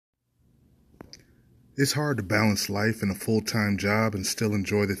It's hard to balance life and a full-time job and still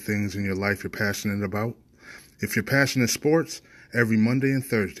enjoy the things in your life you're passionate about. If you're passionate sports, every Monday and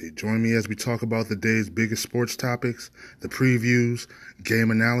Thursday, join me as we talk about the day's biggest sports topics, the previews, game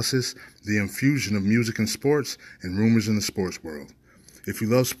analysis, the infusion of music and sports, and rumors in the sports world. If you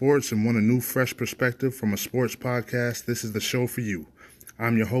love sports and want a new, fresh perspective from a sports podcast, this is the show for you.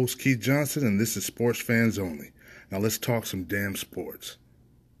 I'm your host, Keith Johnson, and this is Sports Fans Only. Now let's talk some damn sports.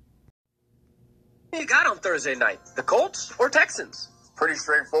 Who you got on Thursday night? The Colts or Texans? Pretty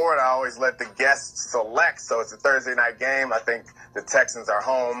straightforward. I always let the guests select, so it's a Thursday night game. I think the Texans are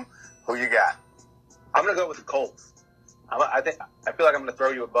home. Who you got? I'm going to go with the Colts. I feel like I'm going to throw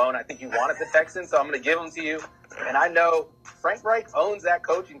you a bone. I think you wanted the Texans, so I'm going to give them to you. And I know Frank Reich owns that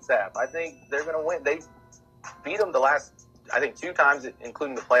coaching staff. I think they're going to win. They beat them the last, I think, 2 times,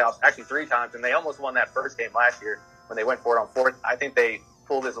 including the playoffs, actually 3 times, and they almost won that first game last year when they went for it on 4th. I think they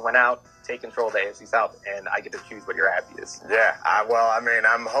pull this one out, take control of the AFC South, and I get to choose what your happy is. Yeah,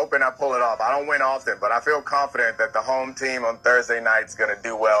 I'm hoping I pull it off. I don't win often, but I feel confident that the home team on Thursday night is going to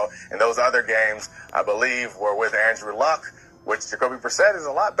do well. And those other games, I believe, were with Andrew Luck, which Jacoby Brissett is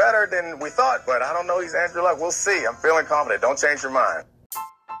a lot better than we thought, but I don't know he's Andrew Luck. We'll see. I'm feeling confident. Don't change your mind.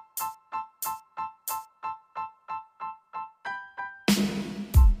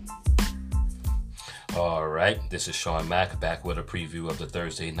 All right, this is Sean Mack back with a preview of the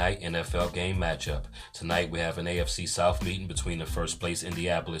Thursday night NFL game matchup. Tonight we have an AFC South meeting between the first place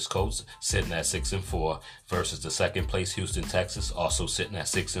Indianapolis Colts sitting at 6-4 versus the second place Houston Texans also sitting at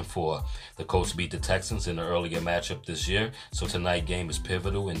 6-4. The Colts beat the Texans in the earlier matchup this year, so tonight's game is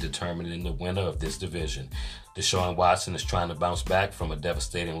pivotal in determining the winner of this division. Deshaun Watson is trying to bounce back from a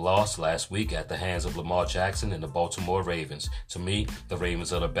devastating loss last week at the hands of Lamar Jackson and the Baltimore Ravens. To me, the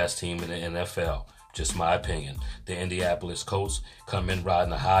Ravens are the best team in the NFL. Just my opinion. The Indianapolis Colts come in riding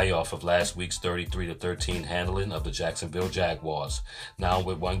the high off of last week's 33-13 handling of the Jacksonville Jaguars. Now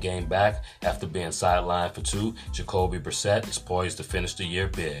with 1 game back, after being sidelined for 2, Jacoby Brissett is poised to finish the year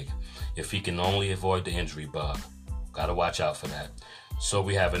big. If he can only avoid the injury bug. Gotta watch out for that. So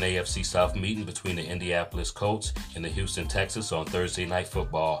we have an AFC South meeting between the Indianapolis Colts and the Houston Texans on Thursday Night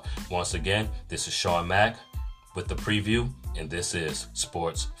Football. Once again, this is Sean Mack with the preview, and this is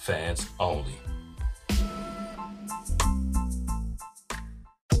Sports Fans Only.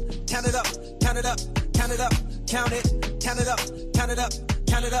 Count it up, count it up, count it up, count it, count it up, count it up,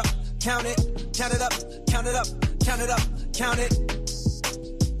 count it up, count it, count it up, count it up, count it up, count it.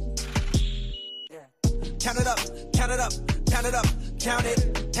 Count it up, count it up, count it up, count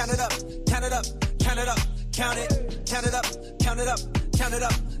it, count it up, count it up, count it up, count it, count it up, count it up, count it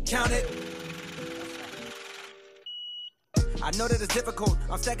up, count it. I know that it's difficult.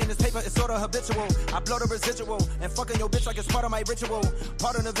 I'm stacking this paper, it's sorta habitual. I blow the residual and fucking your bitch like it's part of my ritual.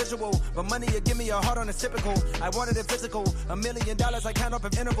 Part of the visual, but money you give me a heart on it's typical. I wanted it physical, $1 million I count up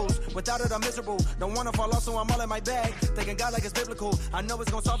in intervals. Without it I'm miserable. Don't wanna fall off so I'm all in my bag. Thinking God like it's biblical. I know it's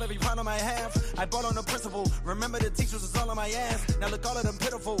gonna solve every problem I have. I bought on the principle. Remember the teachers was all on my ass. Now look all of them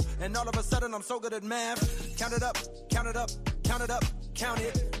pitiful. And all of a sudden I'm so good at math. Count it up, count it up, count it up, count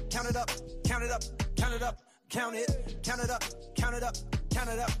it, count it up, count it up, count it up. Count it, count it up, count it up, count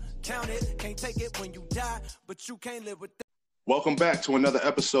it up, count it. Can't take it when you die, but you can't live with that. Welcome back to another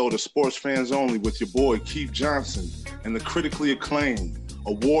episode of Sports Fans Only with your boy Keith Johnson and the critically acclaimed,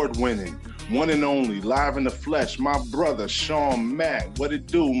 award-winning, one and only, live in the flesh, my brother Sean Mack. What it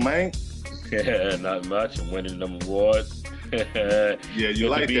do, man? Yeah, not much. I'm winning them awards. Yeah, you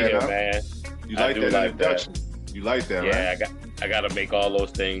like that, here, huh? Man. You like that like introduction? That. You like that, yeah, right? Yeah, I got to make all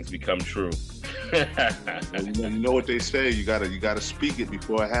those things become true. You know what they say, you gotta speak it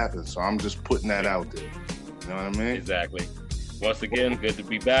before it happens. So I'm just putting that out there. You know what I mean? Exactly. Once again, good to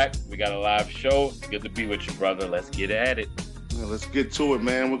be back. We got a live show. It's good to be with you, brother. Let's get at it. Yeah, let's get to it,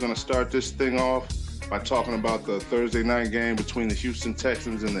 man. We're gonna start this thing off by talking about the Thursday night game between the Houston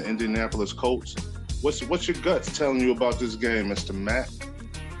Texans and the Indianapolis Colts. What's your guts telling you about this game, Mr. Matt?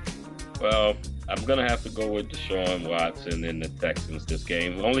 Well, I'm gonna have to go with Deshaun Watson and the Texans this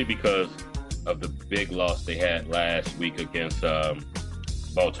game, only because of the big loss they had last week against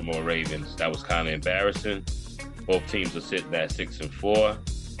Baltimore Ravens. That was kind of embarrassing. Both teams are sitting at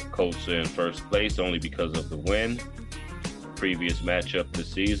 6-4. Colts are in first place only because of the win. Previous matchup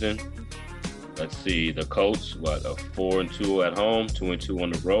this season. Let's see, the Colts, 4-2 at home, 2-2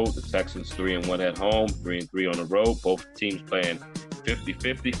 on the road. The Texans 3-1 at home, 3-3 on the road. Both teams playing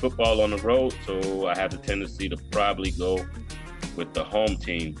 50-50 football on the road, so I have the tendency to probably go with the home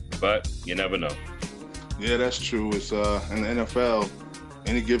team, but you never know. Yeah, that's true. It's in the NFL,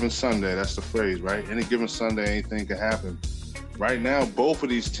 any given Sunday, that's the phrase, right? Any given Sunday, anything can happen. Right now, both of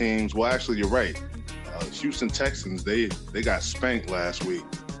these teams, well, actually, you're right. Houston Texans, they got spanked last week.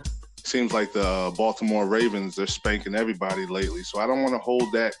 Seems like the Baltimore Ravens, they're spanking everybody lately. So I don't want to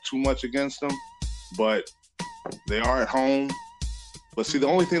hold that too much against them, but they are at home. But see, the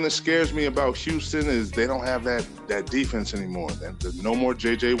only thing that scares me about Houston is they don't have that defense anymore. There's no more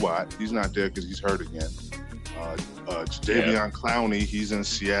J.J. Watt. He's not there because he's hurt again. Jadeveon Clowney, he's in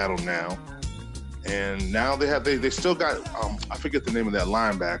Seattle now. And now they still got, I forget the name of that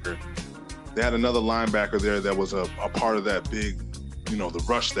linebacker. They had another linebacker there that was a part of that big, the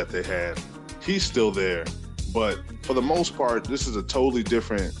rush that they had. He's still there. But for the most part, this is a totally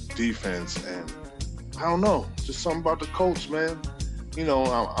different defense. And I don't know, just something about the coach, man.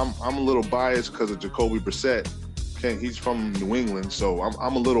 I'm a little biased because of Jacoby Brissett. He's from New England, so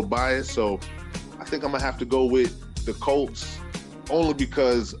I'm a little biased. So I think I'm going to have to go with the Colts only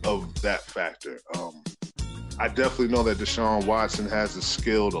because of that factor. I definitely know that Deshaun Watson has the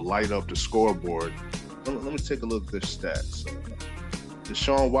skill to light up the scoreboard. Let me take a look at their stats.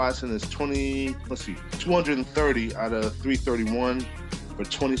 Deshaun Watson is 230 out of 331 for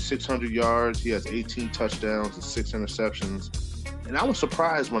 2,600 yards. He has 18 touchdowns and 6 interceptions. And I was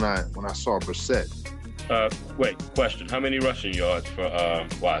surprised when I saw Brissett. Wait, question. How many rushing yards for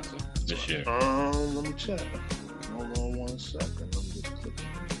Watson this year? Let me check. Hold on 1 second. Let me just click.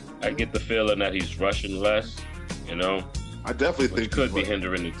 I get the feeling that he's rushing less, I definitely think it could be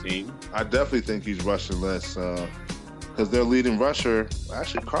hindering the team. I definitely think he's rushing less because their leading rusher,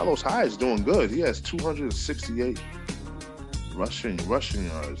 actually, Carlos Hyde is doing good. He has 268 rushing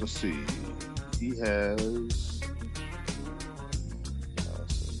yards. Let's see. He has...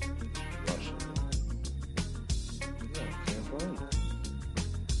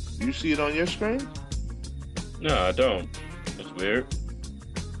 Do you see it on your screen? No, I don't. That's weird.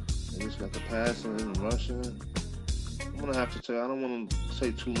 They just got the passing and rushing. I'm going to have to tell you, I don't want to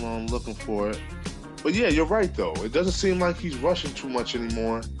take too long looking for it. But yeah, you're right, though. It doesn't seem like he's rushing too much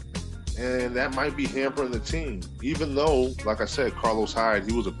anymore. And that might be hampering the team. Even though, like I said, Carlos Hyde,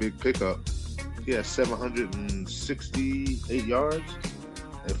 he was a big pickup. He has 768 yards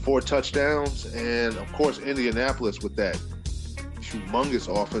and 4 touchdowns. And, of course, Indianapolis with that humongous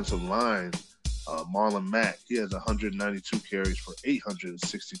offensive line, Marlon Mack, he has 192 carries for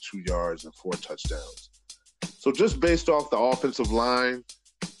 862 yards and 4 touchdowns. So just based off the offensive line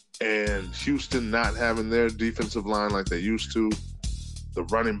and Houston not having their defensive line like they used to, the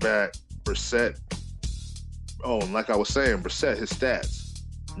running back, Brissett, and like I was saying, Brissett, his stats,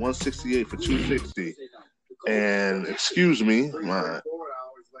 168 for 260. And excuse me, my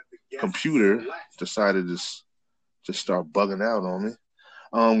computer decided to just start bugging out on me.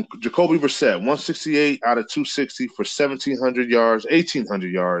 Jacoby Brissett, 168 out of 260 for 1,700 yards,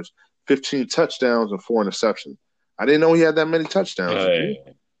 1,800 yards, 15 touchdowns, and 4 interceptions. I didn't know he had that many touchdowns.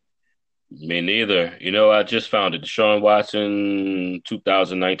 Me neither. I just found it. Deshaun Watson,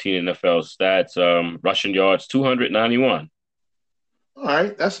 2019 NFL stats, rushing yards, 291. All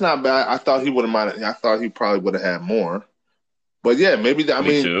right, that's not bad. I thought he probably would have had more. But yeah, maybe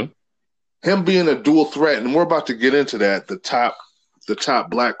Me too. Him being a dual threat, and we're about to get into that, the top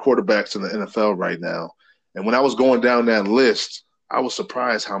black quarterbacks in the NFL right now. And when I was going down that list, I was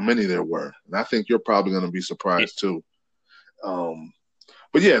surprised how many there were. And I think you're probably going to be surprised too.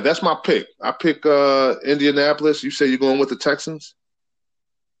 But yeah, that's my pick. I pick Indianapolis. You say you're going with the Texans?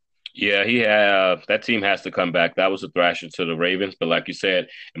 Yeah, that team has to come back. That was a thrasher to the Ravens. But like you said,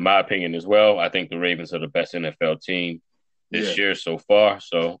 in my opinion as well, I think the Ravens are the best NFL team this year so far.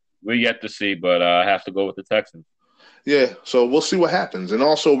 So we're yet to see, but I have to go with the Texans. Yeah, so we'll see what happens. And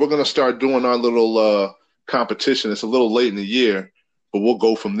also, we're going to start doing our little competition. It's a little late in the year, but we'll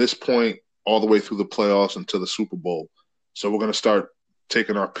go from this point all the way through the playoffs until the Super Bowl. So we're going to start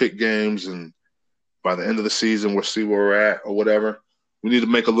taking our pick games, and by the end of the season, we'll see where we're at or whatever. We need to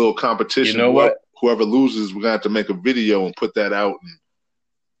make a little competition. You know what? Whoever loses, we're going to have to make a video and put that out and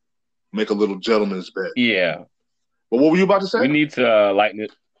make a little gentleman's bet. Yeah. But what were you about to say? We need to lighten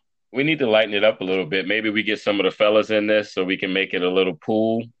it. We need to lighten it up a little bit. Maybe we get some of the fellas in this so we can make it a little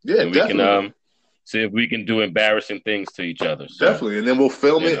pool. Yeah, and definitely. We can see if we can do embarrassing things to each other. So, definitely, and then we'll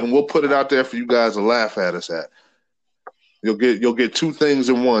film it and we'll put it out there for you guys to laugh at us at. You'll get 2 things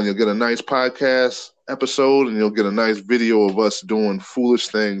in one. You'll get a nice podcast episode, and you'll get a nice video of us doing foolish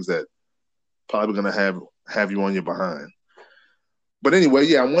things that probably going to have you on your behind. But anyway,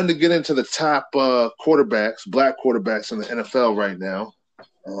 yeah, I wanted to get into the top quarterbacks, black quarterbacks in the NFL right now.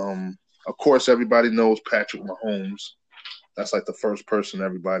 Of course, everybody knows Patrick Mahomes. That's like the first person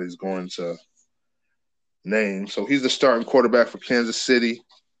everybody's going to name. So he's the starting quarterback for Kansas City.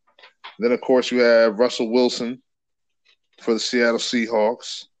 Then, of course, you have Russell Wilson for the Seattle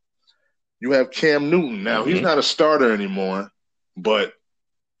Seahawks. You have Cam Newton. Now, he's not a starter anymore, but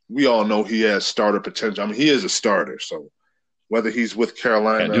we all know he has starter potential. I mean, he is a starter, so whether he's with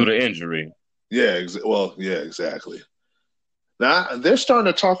Carolina. Due to injury. Yeah, exactly. Now, they're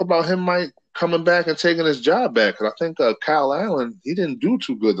starting to talk about him coming back and taking his job back. Because I think Kyle Allen, he didn't do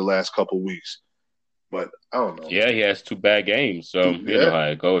too good the last couple of weeks. But I don't know. Yeah, he has 2 bad games. So you know how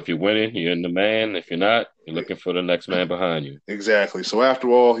it go. If you're winning, you're in the man. If you're not, you're looking for the next man behind you. Exactly. So after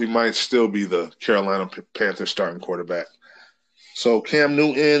all, he might still be the Carolina Panthers starting quarterback. So Cam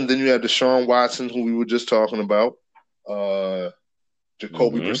Newton, then you have Deshaun Watson, who we were just talking about.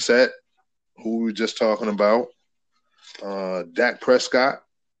 Jacoby Brissett, who we were just talking about. Dak Prescott,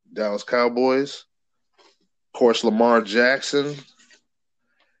 Dallas Cowboys. Of course, Lamar Jackson.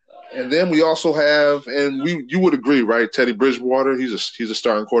 And then we also have, and you would agree, right? Teddy Bridgewater, he's a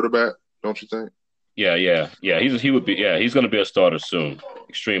starting quarterback, don't you think? Yeah. He's going to be a starter soon,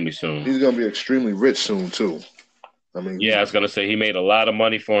 extremely soon. He's going to be extremely rich soon too. I mean, I was going to say he made a lot of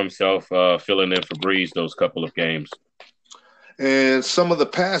money for himself filling in for Breeze those couple of games. And some of the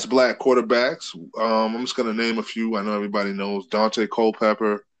past black quarterbacks, I'm just going to name a few. I know everybody knows Dante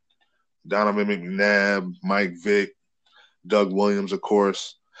Culpepper, Donovan McNabb, Mike Vick, Doug Williams, of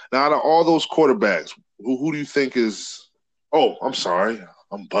course. Now, out of all those quarterbacks, who do you think is – oh, I'm sorry.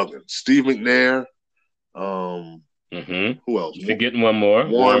 I'm bugging. Steve McNair. Who else? You're getting one more.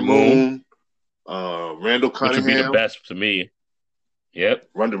 Warren Moon. Randall Cunningham. Which would be the best to me. Yep.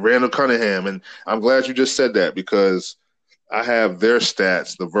 Randall Cunningham. And I'm glad you just said that because I have their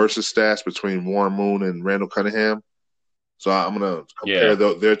stats, the versus stats between Warren Moon and Randall Cunningham. So I'm going to compare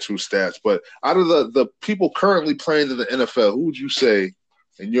their 2 stats. But out of the people currently playing in the NFL, who would you say –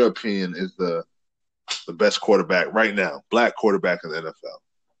 in your opinion, is the best quarterback right now, black quarterback in the NFL?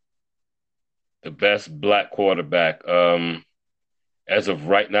 The best black quarterback. As of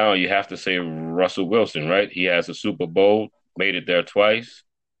right now, you have to say Russell Wilson, right? He has a Super Bowl, made it there twice.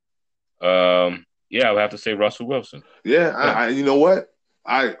 I would have to say Russell Wilson. Yeah. I you know what?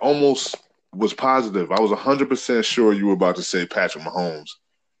 I almost was positive. I was 100% sure you were about to say Patrick Mahomes.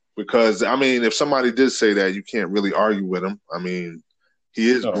 Because, I mean, if somebody did say that, you can't really argue with him. I mean, he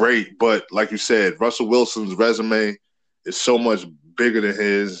is great, but like you said, Russell Wilson's resume is so much bigger than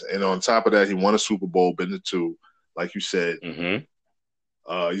his, and on top of that, he won a Super Bowl, been to 2, like you said. He's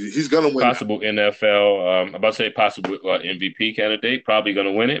going to win. Possible NFL, I'm about to say possible MVP candidate, probably going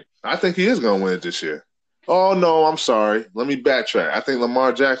to win it. I think he is going to win it this year. Oh, no, I'm sorry. Let me backtrack. I think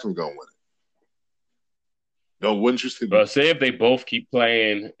Lamar Jackson's going to win it. No, wouldn't you think? But say they both keep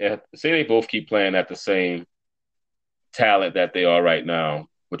playing at the same talent that they are right now,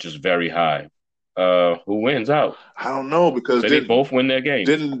 which is very high. Who wins out? I don't know because they both win their games.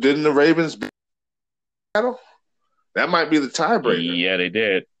 Didn't the Ravens battle? That might be the tiebreaker. Yeah, they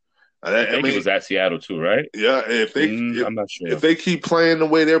did. I think it was at Seattle too, right? Yeah, I'm not sure. If they keep playing the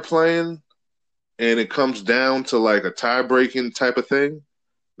way they're playing, and it comes down to like a tie-breaking type of thing,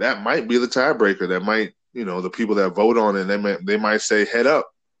 that might be the tiebreaker. That might, the people that vote on it, they might say head up.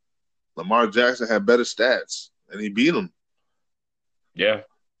 Lamar Jackson had better stats. And he beat him. Yeah.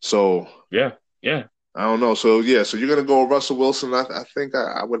 So yeah. I don't know. So you're gonna go with Russell Wilson. I think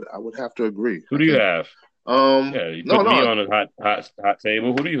I would have to agree. Who do you have? You put me on a hot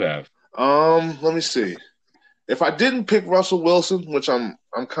table. Who do you have? Let me see. If I didn't pick Russell Wilson, which I'm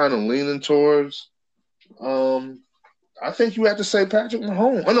kind of leaning towards, I think you have to say Patrick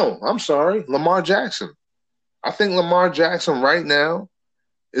Mahomes. Oh no, I'm sorry, Lamar Jackson. I think Lamar Jackson right now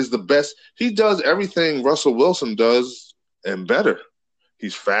is the best. He does everything Russell Wilson does and better.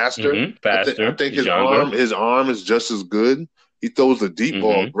 He's faster. Faster. I think his arm is just as good. He throws the deep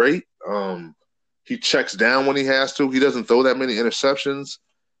ball great. He checks down when he has to. He doesn't throw that many interceptions.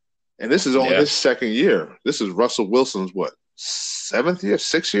 And this is only his 2nd year. This is Russell Wilson's 7th year,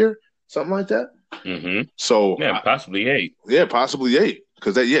 6th year, something like that. So possibly 8. Yeah, possibly 8.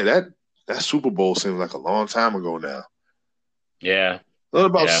 Because that Super Bowl seems like a long time ago now. Yeah.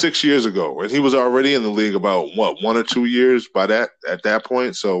 About 6 years ago, and he was already in the league about 1 or 2 years at that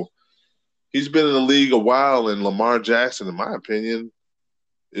point. So he's been in the league a while, and Lamar Jackson, in my opinion,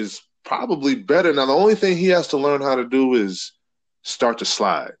 is probably better. Now the only thing he has to learn how to do is start to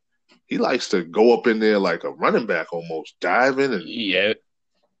slide. He likes to go up in there like a running back, almost diving and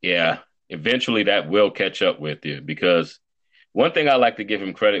yeah. Eventually, that will catch up with you because one thing I like to give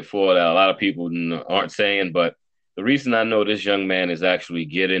him credit for that a lot of people aren't saying, but the reason I know this young man is actually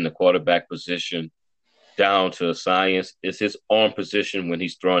getting the quarterback position down to science is his arm position when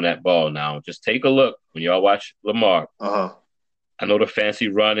he's throwing that ball. Now, just take a look when y'all watch Lamar. I know the fancy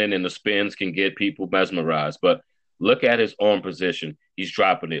running and the spins can get people mesmerized, but look at his arm position. He's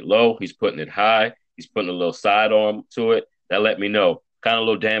dropping it low. He's putting it high. He's putting a little sidearm to it. That let me know. Kind of a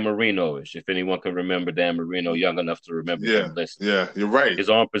little Dan Marino-ish, if anyone can remember Dan Marino, young enough to remember him. Listen, you're right. His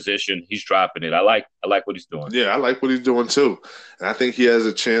arm position, he's dropping it. I like what he's doing. Yeah, I like what he's doing too. And I think he has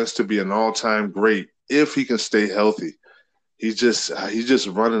a chance to be an all-time great if he can stay healthy. He's just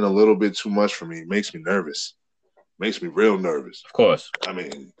running a little bit too much for me. It makes me nervous. Makes me real nervous. Of course. I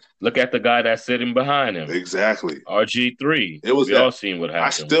mean, look at the guy that's sitting behind him. Exactly. RG3. We all seen what happened. I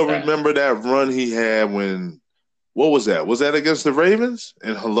still remember that run he had when – what was that? Was that against the Ravens?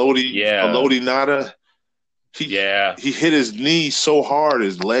 And Haloti Nada? He hit his knee so hard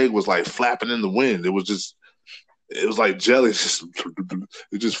his leg was like flapping in the wind. It was like jelly,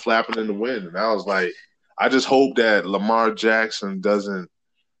 just flapping in the wind. And I was like, I just hope that Lamar Jackson doesn't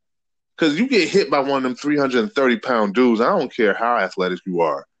 – because you get hit by one of them 330-pound dudes, I don't care how athletic you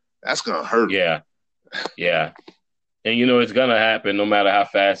are. That's going to hurt. Yeah. And, it's going to happen no matter how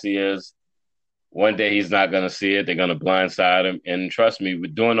fast he is. One day he's not going to see it. They're going to blindside him. And trust me,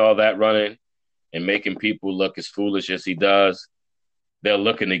 with doing all that running and making people look as foolish as he does, they're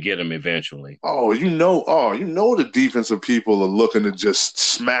looking to get him eventually. The defensive people are looking to just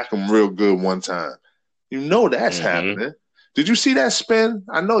smack him real good one time. That's happening. Did you see that spin?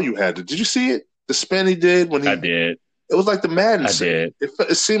 I know you had to. Did you see it? The spin he did when he – I did. It was like the Madden spin. I did.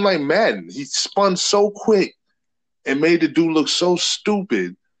 It seemed like Madden. He spun so quick and made the dude look so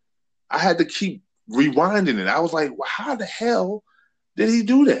stupid. I had to keep rewinding it. I was like, well, how the hell did he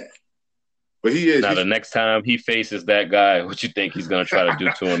do that? But he is. Now, the next time he faces that guy, what you think he's going to try to do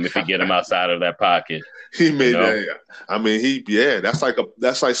to him if he get him outside of that pocket? He made that. I mean,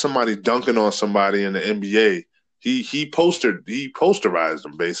 that's like somebody dunking on somebody in the NBA. He posterized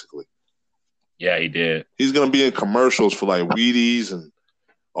him basically. Yeah, he did. He's going to be in commercials for like Wheaties and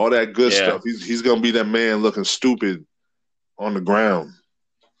all that good stuff. He's going to be that man looking stupid on the ground.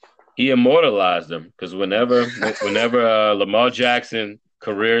 He immortalized him because whenever Lamar Jackson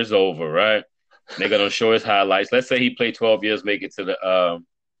career is over, right? They're gonna show his highlights. Let's say he played 12 years, make it to the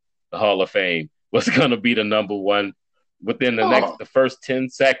Hall of Fame. What's gonna be the number one within the first 10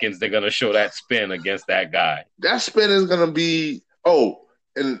 seconds? They're gonna show that spin against that guy. That spin is gonna be. Oh,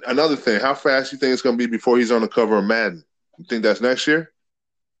 and another thing, how fast you think it's gonna be before he's on the cover of Madden? You think that's next year?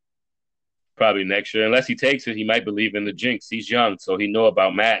 Probably next year. Unless he takes it, he might believe in the jinx. He's young, so he know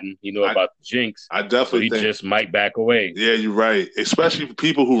about Madden. He know about the jinx. I definitely think he just might back away. Yeah, you're right. Especially for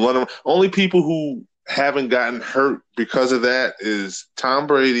people who run – only people who haven't gotten hurt because of that is Tom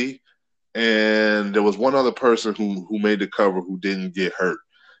Brady, and there was one other person who made the cover who didn't get hurt.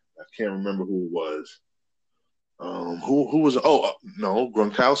 I can't remember who it was. Who was – no,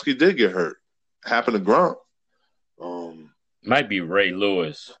 Gronkowski did get hurt. Happened to Gronk. Might be Ray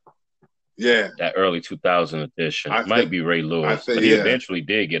Lewis. Yeah. That early 2000 edition. Might be Ray Lewis. But he eventually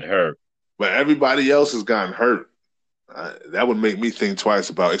did get hurt. But everybody else has gotten hurt. That would make me think twice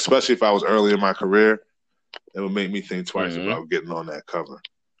about, especially if I was early in my career, it would make me think twice about getting on that cover.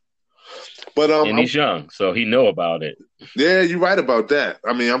 But and he's young, so he know about it. Yeah, you're right about that.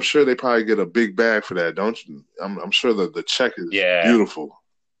 I mean, I'm sure they probably get a big bag for that, don't you? I'm sure the check is beautiful.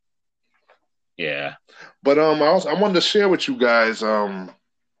 Yeah. But I wanted to share with you guys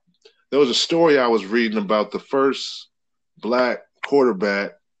there was a story I was reading about the first black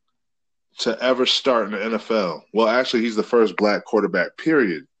quarterback to ever start in the NFL. Well, actually, he's the first black quarterback,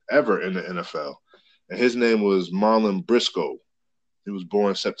 period, ever in the NFL. And his name was Marlon Briscoe. He was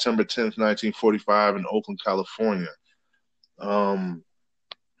born September 10th, 1945 in Oakland, California.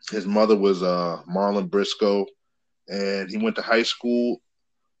 His mother was Marlon Briscoe, and he went to high school.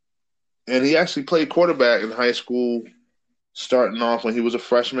 And he actually played quarterback in high school starting off when he was a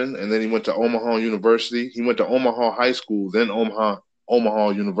freshman, and then he went to Omaha University. He went to Omaha High School, then Omaha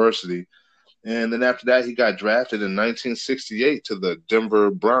University. And then after that, he got drafted in 1968 to the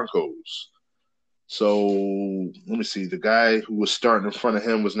Denver Broncos. So let me see. The guy who was starting in front of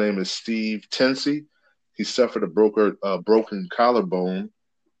him was named Steve Tensey. He suffered a broken collarbone.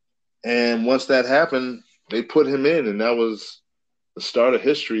 And once that happened, they put him in, and that was the start of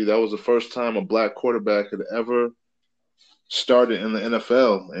history. That was the first time a black quarterback had ever started in the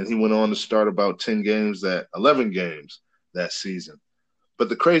NFL, and he went on to start about 11 games that season. But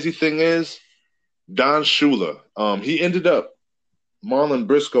the crazy thing is, Don Shula, Marlon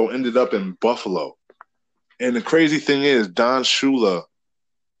Briscoe ended up in Buffalo. And the crazy thing is, Don Shula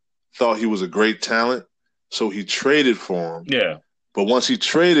thought he was a great talent, so he traded for him. Yeah. But once he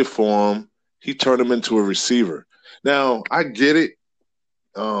traded for him, he turned him into a receiver. Now, I get it.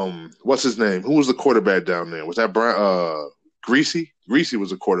 What's his name? Who was the quarterback down there? Was that Greasy? Greasy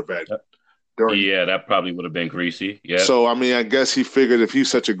was a quarterback during. Yeah, that probably would have been greasy. Yep. So, I mean, I guess he figured if he's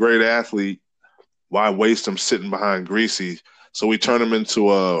such a great athlete, why waste him sitting behind Greasy? So we turned him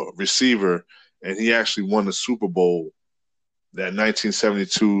into a receiver, and he actually won the Super Bowl, that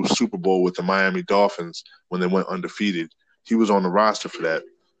 1972 Super Bowl with the Miami Dolphins when they went undefeated. He was on the roster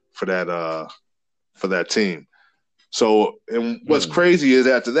for that team. So, and what's crazy is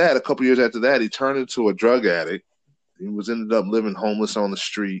after that, a couple years after that, he turned into a drug addict. He ended up living homeless on the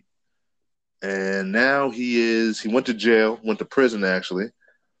street. And now he went to jail, went to prison actually,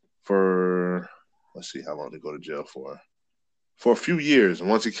 for, let's see how long did he go to jail for. For a few years. And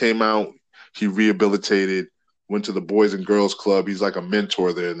once he came out, he rehabilitated, went to the Boys and Girls Club. He's like a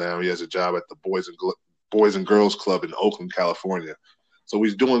mentor there now. He has a job at the Boys and Girls Club in Oakland, California. So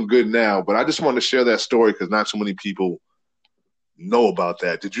he's doing good now. But I just wanted to share that story because not so many people know about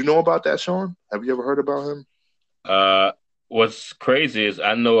that. Did you know about that, Sean? Have you ever heard about him? What's crazy is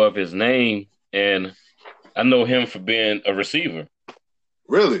I know of his name, and I know him for being a receiver.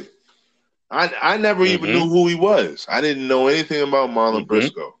 Really? I never even knew who he was. I didn't know anything about Marlon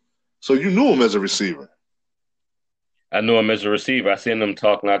Briscoe. So you knew him as a receiver? I knew him as a receiver. I seen him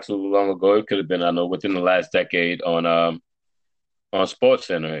talk not too long ago. It could have been, I know, within the last decade on Sports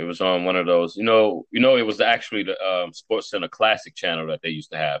Center. It was on one of those. It was actually the Sports Center Classic channel that they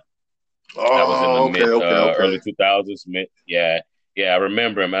used to have. That was in the early 2000s. Yeah, I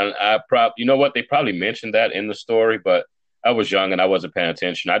remember him. And you know what? They probably mentioned that in the story, but I was young and I wasn't paying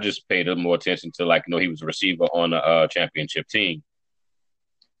attention. I just paid more attention to he was a receiver on a championship team.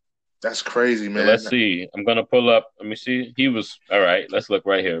 That's crazy, man. So let's see. I'm gonna pull up. Let me see. He was all right. Let's look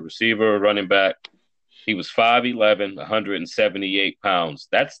right here. Receiver, running back. He was 5'11", 178 pounds.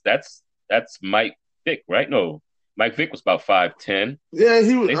 That's Mike Vick, right? No, Mike Vick was about 5'10". Yeah,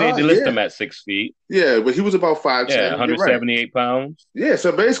 he was. They list him at 6 feet. Yeah, but he was about 5'10". Yeah, 178 pounds. Yeah,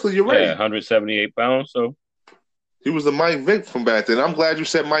 so basically you're right. Yeah, 178 pounds. So he was the Mike Vick from back then. I'm glad you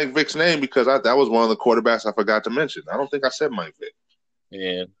said Mike Vick's name because that was one of the quarterbacks I forgot to mention. I don't think I said Mike Vick.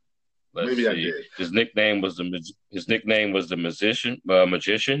 Yeah. Maybe I did. His nickname was the magician. Yeah,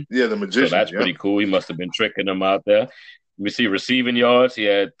 the magician. So that's pretty cool. He must have been tricking them out there. We see receiving yards. He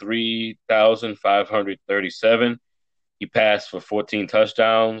had 3,537. He passed for 14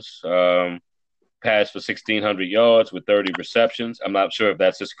 touchdowns. Passed for 1,600 yards with 30 receptions. I'm not sure if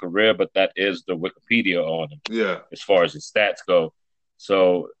that's his career, but that is the Wikipedia on him. Yeah. As far as his stats go.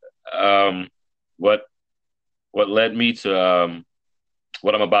 So, what led me to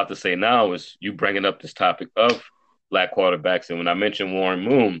what I'm about to say now is you bringing up this topic of black quarterbacks. And when I mentioned Warren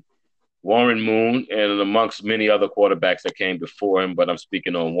Moon, and amongst many other quarterbacks that came before him, but I'm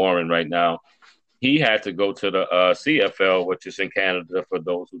speaking on Warren right now, he had to go to the CFL, which is in Canada for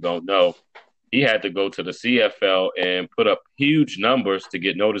those who don't know. He had to go to the CFL and put up huge numbers to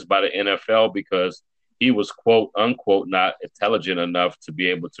get noticed by the NFL because he was, quote, unquote, not intelligent enough to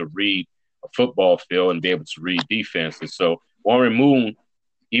be able to read a football field and be able to read defenses. So Warren Moon,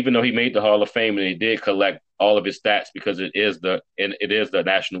 even though he made the Hall of Fame and he did collect all of his stats because it is the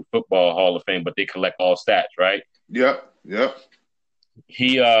National Football Hall of Fame, but they collect all stats, right? Yep.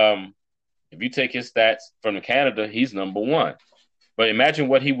 He, if you take his stats from Canada, he's number one. But imagine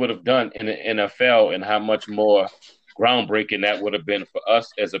what he would have done in the NFL and how much more groundbreaking that would have been for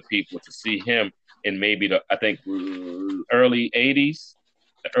us as a people to see him in maybe early 80s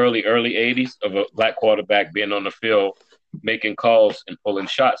of a black quarterback being on the field, making calls and pulling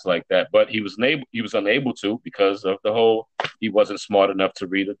shots like that. But he was unable to because of he wasn't smart enough to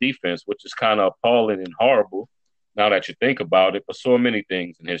read a defense, which is kind of appalling and horrible now that you think about it. But so many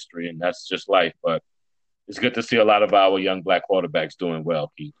things in history, and that's just life. But it's good to see a lot of our young black quarterbacks doing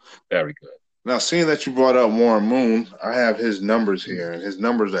well, Keith. Very good. Now, seeing that you brought up Warren Moon, I have his numbers here, and his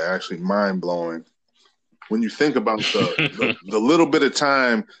numbers are actually mind-blowing. When you think about the little bit of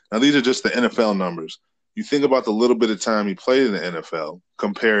time, now these are just the NFL numbers. You think about the little bit of time he played in the NFL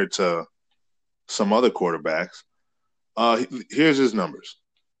compared to some other quarterbacks. Here's his numbers.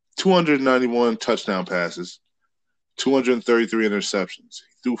 291 touchdown passes, 233 interceptions.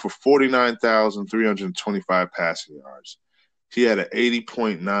 He threw for 49,325 passing yards. He had an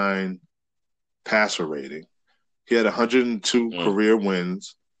 80.9 passer rating. He had 102 career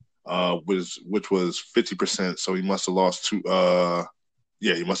wins, which was 50%. So he must have lost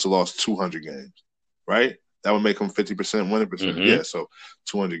 200 games, right? That would make him 50% winning percentage. Mm-hmm. Yeah, so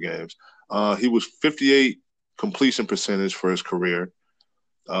 200 games. He was 58 completion percentage for his career,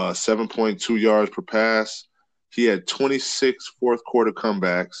 7.2 yards per pass. He had 26 fourth quarter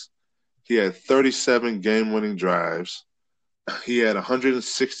comebacks. He had 37 game-winning drives. He had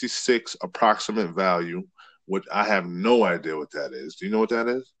 166 approximate value, which I have no idea what that is. Do you know what that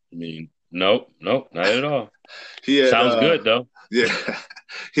is? I mean, Nope, not at all. He had Sounds good though. Yeah,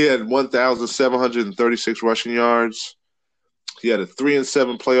 he had 1,736 rushing yards. He had a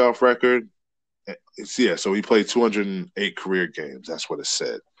 3-7 playoff record. So he played 208 career games. That's what it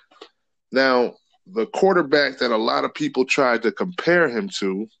said. Now, the quarterback that a lot of people tried to compare him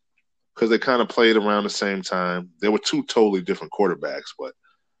to, because they kind of played around the same time, there were two totally different quarterbacks, but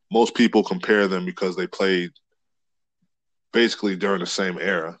most people compare them because they played basically during the same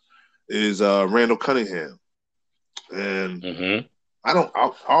era, is Randall Cunningham. And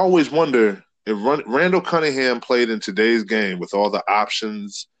I always wonder if Randall Cunningham played in today's game with all the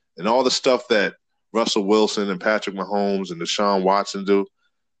options and all the stuff that Russell Wilson and Patrick Mahomes and Deshaun Watson do,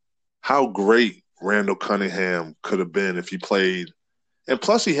 how great Randall Cunningham could have been if he played. And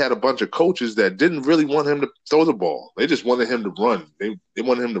plus, he had a bunch of coaches that didn't really want him to throw the ball. They just wanted him to run. They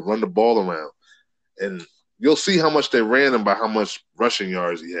wanted him to run the ball around. And you'll see how much they ran him by how much rushing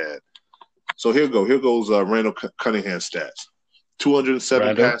yards he had. So here goes Randall Cunningham's stats.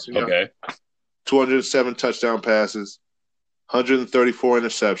 207 passing yards, 207 touchdown passes, 134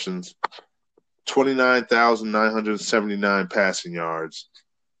 interceptions, 29,979 passing yards.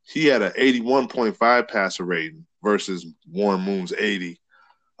 He had an 81.5 passer rating versus Warren Moon's 80.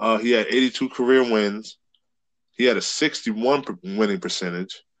 He had 82 career wins. He had a 61 winning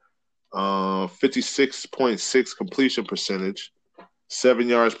percentage, 56.6 completion percentage, 7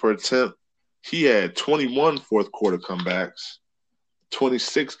 yards per attempt. He had 21 fourth quarter comebacks,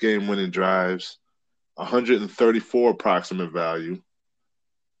 26 game winning drives, 134 approximate value,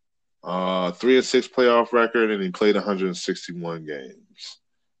 3-6 playoff record, and he played 161 games.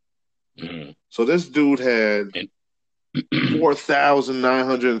 Mm-hmm. So this dude had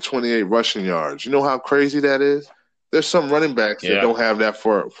 4,928 rushing yards. You know how crazy that is? There's some running backs that don't have that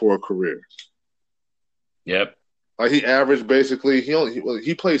for a career. Yep. Like he averaged basically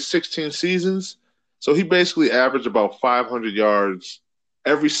he played 16 seasons, so he basically averaged about 500 yards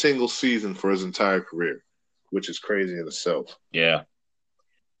every single season for his entire career, which is crazy in itself. Yeah.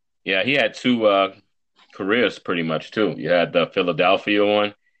 Yeah, he had two careers pretty much too. You had the Philadelphia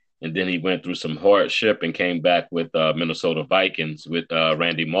one, and then he went through some hardship and came back with Minnesota Vikings with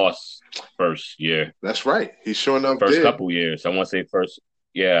Randy Moss first year. That's right. He sure enough first couple years. I want to say first.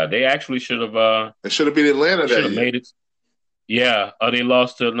 Yeah, they actually should have. They should have beat Atlanta that year. Made it. Yeah, they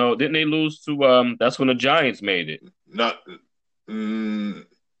lost to no. Didn't they lose to? That's when the Giants made it. Not.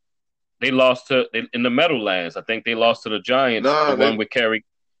 They lost to in the Meadowlands. I think they lost to the Giants. No, one with Kerry,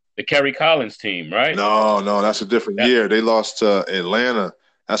 the Kerry Collins team, right? No, that's a different year. They lost to Atlanta.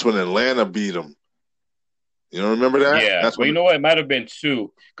 That's when Atlanta beat them. You don't remember that? Yeah. Well, you know what? It might have been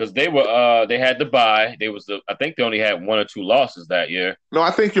two because they were they had the bye. I think they only had 1 or 2 losses that year. No, I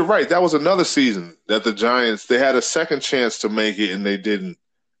think you're right. That was another season that the Giants they had a second chance to make it and they didn't.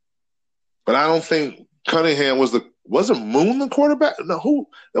 But I don't think Cunningham wasn't Moon the quarterback? No, who?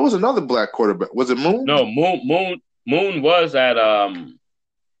 There was another black quarterback. Was it Moon? No, Moon was at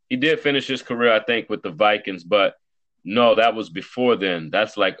he did finish his career, I think, with the Vikings, but no, that was before then.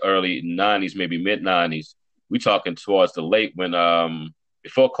 That's like early 90s, maybe mid 90s. We talking towards the late when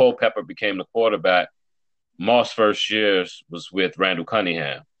before Culpepper became the quarterback, Moss' first years was with Randall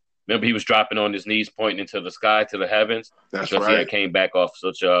Cunningham. Remember, he was dropping on his knees, pointing into the sky, to the heavens. That's because right. He had came back off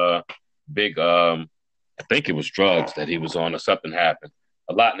such a big, I think it was drugs that he was on or something happened.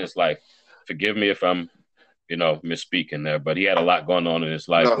 A lot in his life. Forgive me if I'm, misspeaking there, but he had a lot going on in his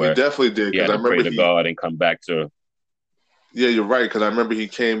life. No, he definitely did. He had to pray to God and come back to. Yeah, you're right, because I remember he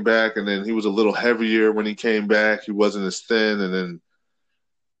came back, and then he was a little heavier when he came back. He wasn't as thin,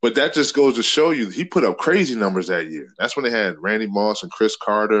 but that just goes to show you he put up crazy numbers that year. That's when they had Randy Moss and Chris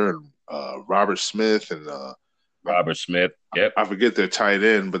Carter and Robert Smith and Robert Smith. Yep, I forget their tight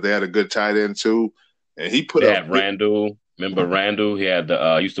end, but they had a good tight end too. And he put they up. Had Randall. Remember Randall? He had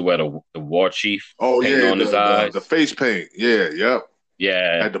used to wear the War Chief. Oh yeah, on his eyes. The face paint. Yeah, yep.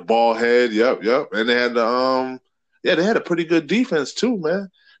 Yeah, had the ball head. Yep. And they had the they had a pretty good defense too, man.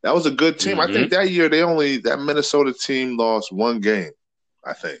 That was a good team. Mm-hmm. I think that year that Minnesota team lost 1 game,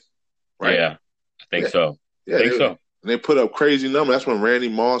 I think. Right? Yeah, I think so. Yeah, I think so. And they put up crazy numbers. That's when Randy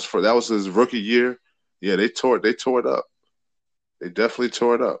Moss that was his rookie year. Yeah, they tore it up. They definitely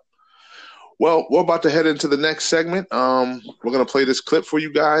tore it up. Well, we're about to head into the next segment. We're going to play this clip for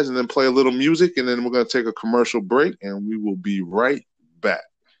you guys and then play a little music, and then we're going to take a commercial break, and we will be right back.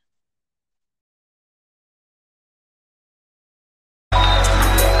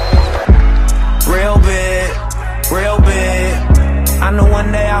 Real big. I know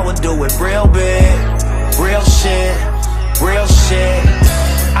one day I would do it real big. Real shit.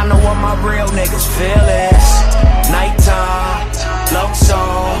 I know what my real niggas feel is. Nighttime, love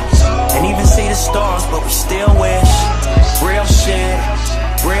songs, Can't even see the stars, but we still wish. Real shit,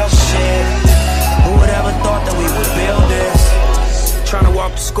 real shit. Who would ever thought that we would build this? Tryna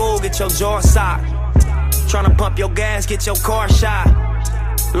walk to school, get your jaw socked. Tryna pump your gas, get your car shot.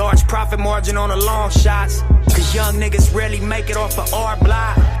 Large profit margin on the long shots. Cause young niggas rarely make it off of our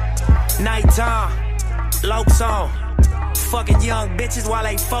block. Nighttime, lokes on. Fucking young bitches while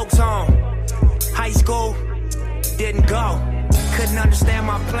they folks home. High school, didn't go. Couldn't understand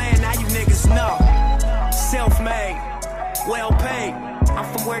my plan, now you niggas know. Self-made, well paid.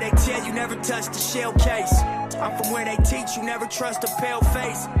 I'm from where they tell you never touch the shell case. I'm from where they teach you never trust a pale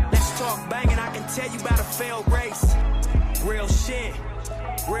face. Let's talk banging, I can tell you about a failed race. Real shit,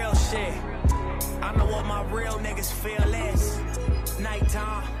 real shit. I know what my real niggas feel is.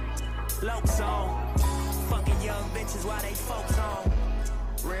 Nighttime, lokes on. Fucking young bitches while they folks home.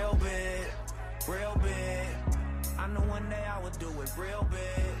 Real big, real big. I know one day I would do it real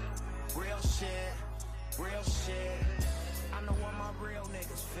big. Real shit, real shit. I know what my real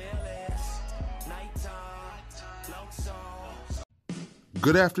niggas feel is. Nighttime, lokes on.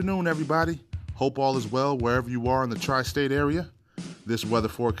 Good afternoon, everybody. Hope all is well wherever you are in the tri-state area. This weather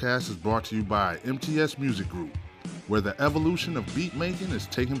forecast is brought to you by MTS Music Group, where the evolution of beat making is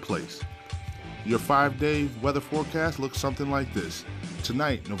taking place. Your 5-day weather forecast looks something like this.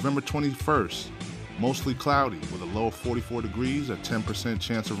 Tonight, November 21st, mostly cloudy with a low of 44 degrees, a 10%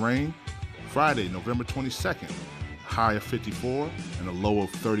 chance of rain. Friday, November 22nd, high of 54 and a low of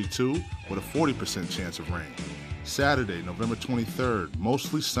 32 with a 40% chance of rain. Saturday, November 23rd,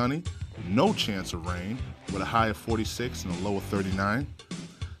 mostly sunny, no chance of rain with a high of 46 and a low of 39.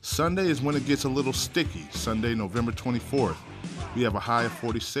 Sunday is when it gets a little sticky. Sunday, November 24th, we have a high of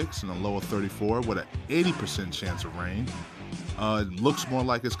 46 and a low of 34 with an 80% chance of rain. It looks more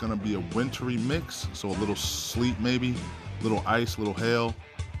like it's going to be a wintry mix, so a little sleet maybe, little ice, little hail.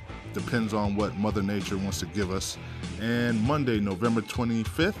 Depends on what Mother Nature wants to give us. And Monday, November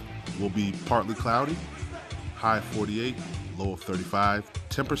 25th, will be partly cloudy, high of 48, low of 35,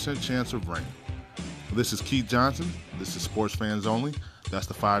 10% chance of rain. This is Keith Johnson. This is Sports Fans Only. That's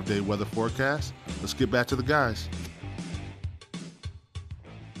the 5-day weather forecast. Let's get back to the guys.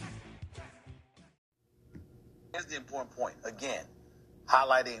 Here's the important point. Again,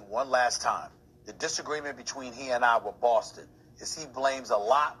 highlighting one last time, the disagreement between he and I with Boston is he blames a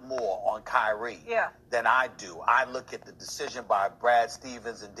lot more on Kyrie than I do. I look at the decision by Brad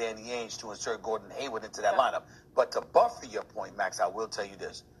Stevens and Danny Ainge to insert Gordon Hayward into that lineup. But to buffer your point, Max, I will tell you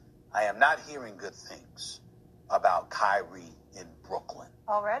this. I am not hearing good things about Kyrie in Brooklyn.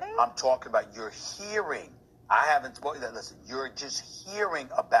 Already? I'm talking about you're hearing. I haven't spoken that. Listen, you're just hearing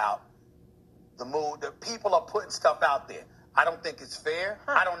about the mood. The people are putting stuff out there. I don't think it's fair.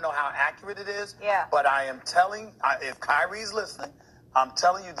 I don't know how accurate it is. Yeah. But I am telling, if Kyrie's listening, I'm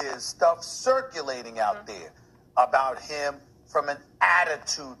telling you there's stuff circulating out there about him from an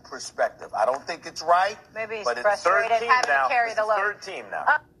attitude perspective. I don't think it's right. Maybe he's but frustrated it's having to carry the load. Third team now.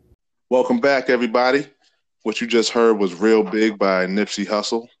 Welcome back, everybody. What you just heard was Real Big by Nipsey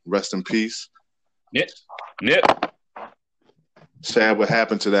Hussle. Rest in peace. Nip. Sad what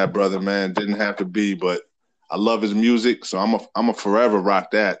happened to that brother, man. Didn't have to be, but I love his music, so I'm a forever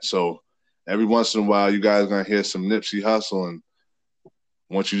rock that. So every once in a while, you guys are going to hear some Nipsey Hussle, and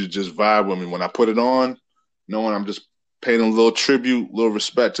I want you to just vibe with me. When I put it on, knowing I'm just paying a little tribute, a little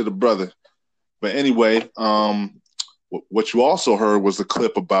respect to the brother. But anyway, what you also heard was the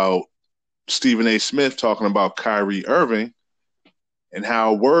clip about Stephen A. Smith talking about Kyrie Irving and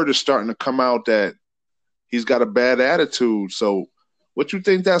how word is starting to come out that he's got a bad attitude. So what you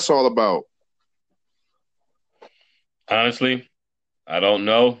think that's all about? Honestly, I don't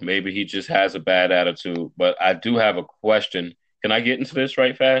know. Maybe he just has a bad attitude. But I do have a question. Can I get into this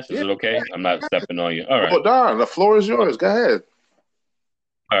right fast? Is it okay? I'm not stepping on you. All right. Oh, darn, the floor is yours. Go ahead.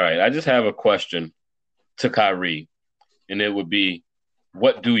 All right. I just have a question to Kyrie, and it would be,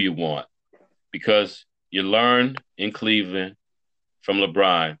 what do you want? Because you learned in Cleveland from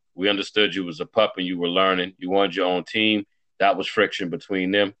LeBron. We understood you was a pup and you were learning. You wanted your own team. That was friction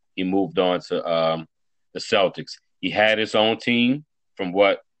between them. He moved on to the Celtics. He had his own team. From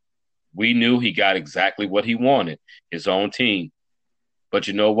what we knew, he got exactly what he wanted, his own team. But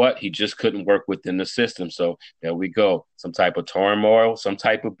you know what? He just couldn't work within the system. So there we go. Some type of turmoil, some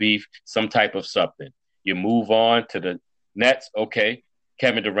type of beef, some type of something. You move on to the Nets. Okay,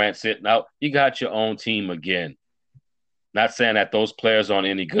 Kevin Durant sitting out. You got your own team again. Not saying that those players aren't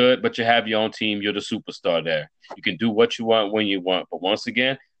any good, but you have your own team. You're the superstar there. You can do what you want when you want. But once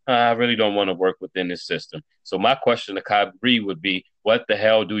again, I really don't want to work within this system. So my question to Kyrie would be, what the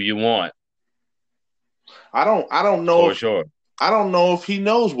hell do you want? I don't know. For sure. I don't know if he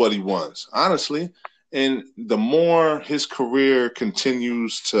knows what he wants, honestly. And the more his career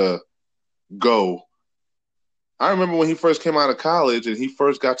continues to go, I remember when he first came out of college and he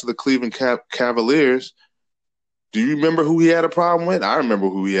first got to the Cleveland Cavaliers. Do you remember who he had a problem with? I remember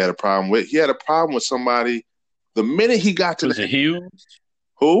who he had a problem with. He had a problem with somebody the minute he got to Was it Hughes?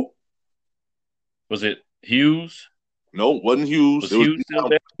 Who? Was it Hughes? No, it wasn't Hughes. Was it was Hughes still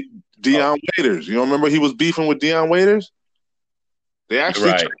there? Deion Waiters. You don't remember he was beefing with Deion Waiters? They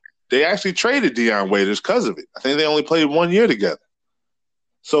actually traded Deion Waiters because of it. I think they only played 1 year together.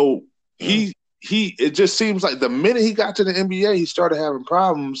 So it just seems like the minute he got to the NBA, he started having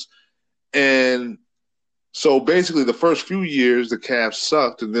problems. And so basically the first few years the Cavs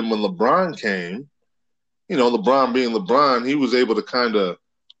sucked. And then when LeBron came, LeBron being LeBron, he was able to kind of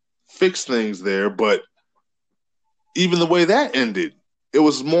fix things there. But even the way that ended, it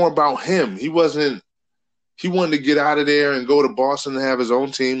was more about him. He wanted to get out of there and go to Boston and have his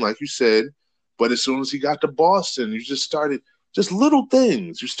own team, like you said. But as soon as he got to Boston, you just started just little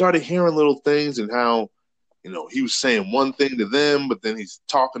things. You started hearing little things and how, he was saying one thing to them, but then he's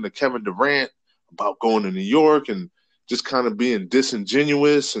talking to Kevin Durant about going to New York and just kind of being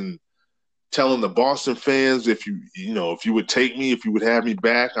disingenuous and telling the Boston fans, if you would take me, if you would have me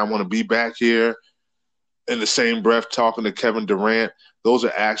back, I want to be back here. In the same breath, talking to Kevin Durant. Those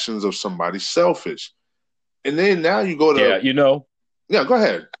are actions of somebody selfish. And then now you go to Yeah, go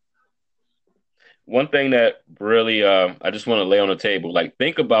ahead. One thing that really I just want to lay on the table, like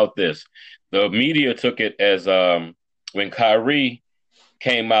think about this. The media took it as when Kyrie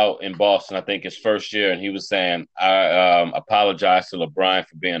came out in Boston, I think his first year, and he was saying, I apologize to LeBron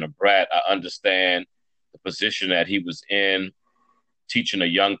for being a brat. I understand the position that he was in, teaching a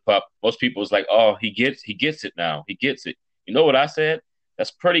young pup. Most people was like, oh, he gets it now. He gets it. You know what I said?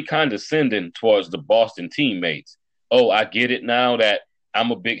 That's pretty condescending towards the Boston teammates. Oh, I get it now that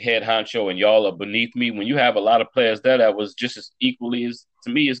I'm a big head honcho and y'all are beneath me. When you have a lot of players there that was just as equally as, to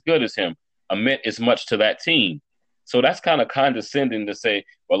me, as good as him, I meant as much to that team. So that's kind of condescending to say,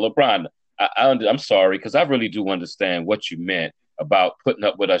 well, LeBron, I'm sorry, because I really do understand what you meant about putting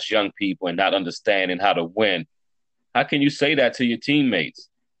up with us young people and not understanding how to win. How can you say that to your teammates?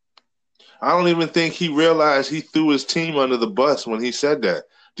 I don't even think he realized he threw his team under the bus when he said that.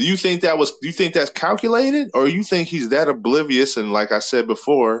 Do you think that's calculated, or you think he's that oblivious and, like I said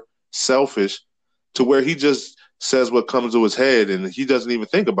before, selfish to where he just says what comes to his head and he doesn't even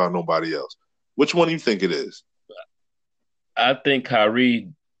think about nobody else? Which one do you think it is? I think Kyrie,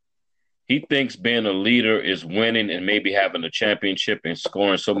 he thinks being a leader is winning and maybe having a championship and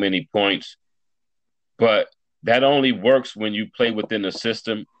scoring so many points. But that only works when you play within the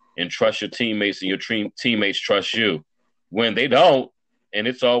system and trust your teammates and your teammates trust you. When they don't, and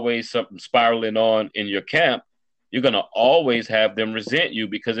it's always something spiraling on in your camp, you're going to always have them resent you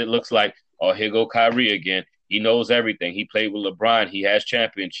because it looks like, oh, here go Kyrie again. He knows everything. He played with LeBron. He has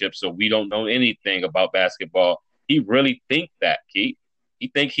championships, so we don't know anything about basketball. He really think that, Keith. He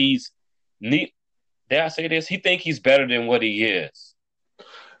think he's neat. Dare I say this? He think he's better than what he is. In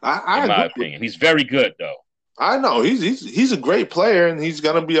my opinion, he's very good though. I know he's a great player and he's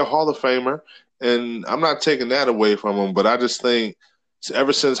gonna be a Hall of Famer, and I'm not taking that away from him. But I just think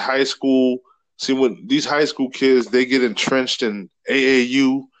ever since high school, see when these high school kids they get entrenched in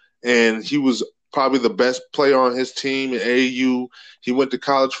AAU, and he was probably the best player on his team in AAU. He went to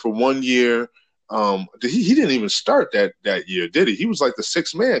college for 1 year. He didn't even start that year, did he? He was like the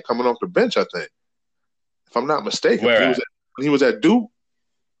sixth man coming off the bench, I think, if I'm not mistaken. When he was at Duke.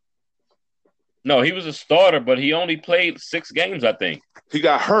 No, he was a starter, but he only played 6 games, I think. He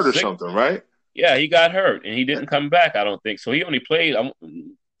got hurt or something, right? Yeah, he got hurt, and he didn't come back, I don't think. So he only played,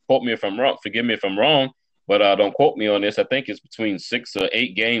 quote me if I'm wrong, forgive me if I'm wrong, but don't quote me on this. I think it's between 6 or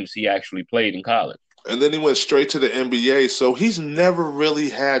 8 games he actually played in college. And then he went straight to the NBA, so he's never really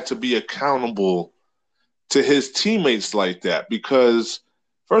had to be accountable to his teammates like that because,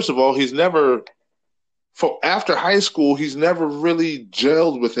 first of all, after high school, he's never really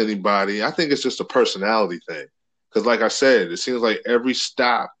gelled with anybody. I think it's just a personality thing. Because like I said, it seems like every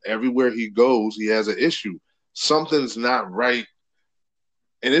stop, everywhere he goes, he has an issue. Something's not right.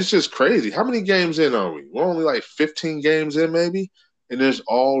 And it's just crazy. How many games in are we? We're only like 15 games in maybe? And there's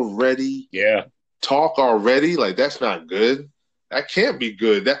already talk already? Like, that's not good. That can't be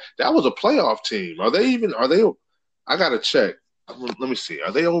good. That was a playoff team. Are they I got to check. Let me see.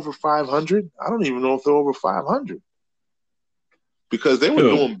 Are they over 500? I don't even know if they're over 500 because they were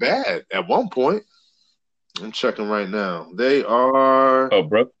doing bad at one point. I'm checking right now. They are. Oh,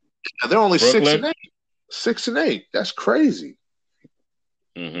 bro. They're only Brooklyn? 6-8. 6-8. That's crazy.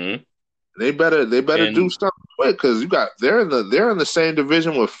 Mm-hmm. They better do something quick because they're in the same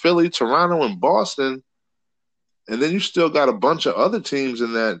division with Philly, Toronto, and Boston, and then you still got a bunch of other teams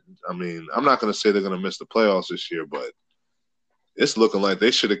in that. I mean, I'm not going to say they're going to miss the playoffs this year, but it's looking like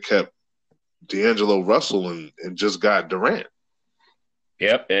they should have kept D'Angelo Russell and just got Durant.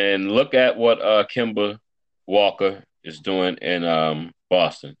 Yep, and look at what Kemba Walker is doing in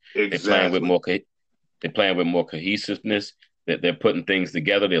Boston. Exactly. They're playing with more cohesiveness. That they're putting things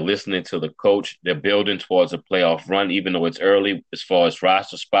together. They're listening to the coach. They're building towards a playoff run, even though it's early as far as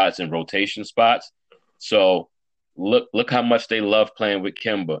roster spots and rotation spots. So look how much they love playing with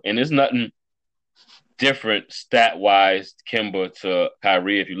Kemba. And there's nothing different stat-wise, Kemba to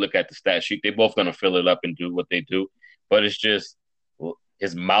Kyrie. If you look at the stat sheet, they're both going to fill it up and do what they do. But it's just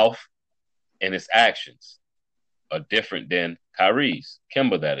his mouth and his actions are different than Kyrie's.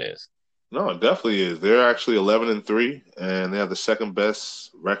 Kemba, that is. No, it definitely is. They're actually 11-3, and they have the second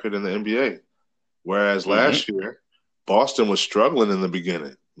best record in the NBA. Whereas last year, Boston was struggling in the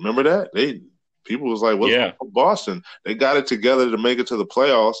beginning. Remember that? People was like, "What's wrong with Boston?" They got it together to make it to the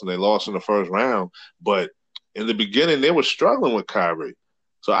playoffs, and they lost in the first round. But in the beginning, they were struggling with Kyrie.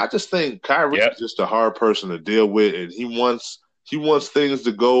 So I just think Kyrie is just a hard person to deal with, and he wants things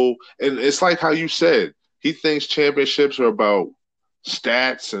to go. And it's like how you said, he thinks championships are about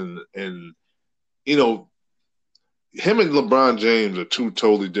stats and you know, him and LeBron James are two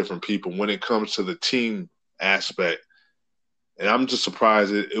totally different people when it comes to the team aspect. And I'm just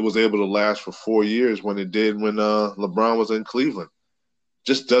surprised it was able to last for 4 years when it did when LeBron was in Cleveland.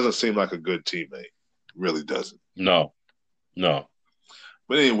 Just doesn't seem like a good teammate. Really doesn't. No.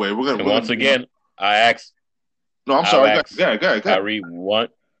 But anyway, we're gonna once again, I asked. No, I'm sorry. Go ahead. Kyrie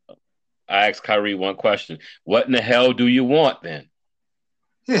I asked Kyrie one question. What in the hell do you want then?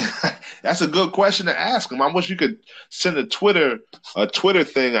 Yeah, that's a good question to ask him. I wish you could send a Twitter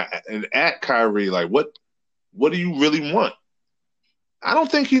thing and at Kyrie, like, what do you really want? I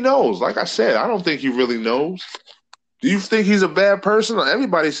don't think he knows. Like I said, I don't think he really knows. Do you think he's a bad person?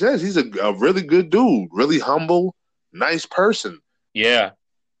 Everybody says he's a really good dude, really humble, nice person. Yeah.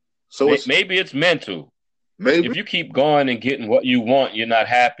 So maybe it's mental. Maybe if you keep going and getting what you want, you're not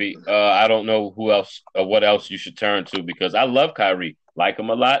happy. I don't know who else or what else you should turn to because I love Kyrie. Like him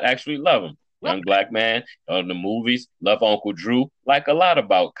a lot, actually love him. Young black man, the movies, love Uncle Drew, like a lot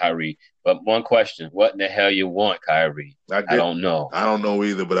about Kyrie. But one question, what in the hell you want, Kyrie? I don't know. I don't know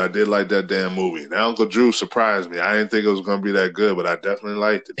either, but I did like that damn movie. Now, Uncle Drew surprised me. I didn't think it was going to be that good, but I definitely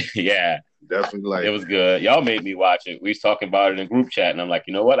liked it. Yeah. Definitely liked it. It was good. Y'all made me watch it. We was talking about it in group chat, and I'm like,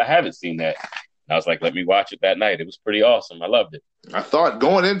 you know what? I haven't seen that. And I was like, let me watch it that night. It was pretty awesome. I loved it. I thought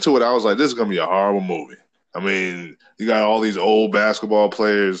going into it, I was like, this is going to be a horrible movie. I mean, you got all these old basketball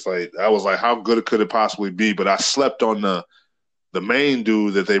players. Like, I was like, how good could it possibly be? But I slept on the main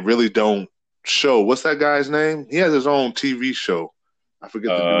dude that they really don't show. What's that guy's name? He has his own TV show. I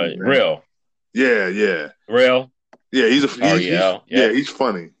forget the dude's name. Real. Yeah. Real. Yeah, he's funny.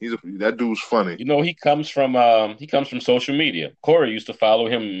 That dude's funny. You know, he comes from social media. Corey used to follow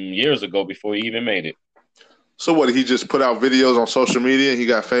him years ago before he even made it. So what? He just put out videos on social media and he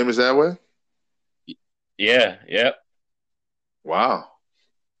got famous that way? Yeah. Yep. Wow.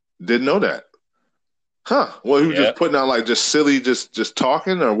 Didn't know that. Huh. Well, he was just putting out like just silly, just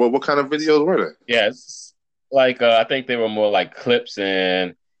talking, or what kind of videos were they? Yeah, it's like I think they were more like clips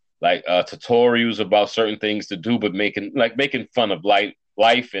and like tutorials about certain things to do, but making fun of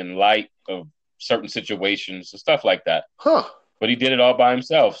life and light of certain situations and stuff like that. Huh. But he did it all by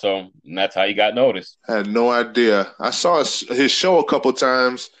himself, so that's how he got noticed. I had no idea. I saw his show a couple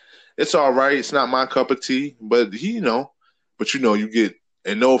times. It's all right. It's not my cup of tea, but you get,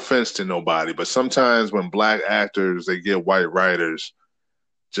 and no offense to nobody, but sometimes when black actors, they get white writers,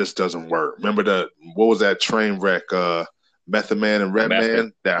 just doesn't work. Remember what was that train wreck, Method Man and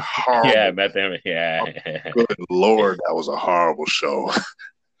Redman? That horrible. Yeah, Method Man, yeah. Good Lord, that was a horrible show.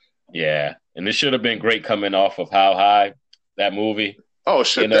 Yeah, and it should have been great coming off of How High, that movie. Oh,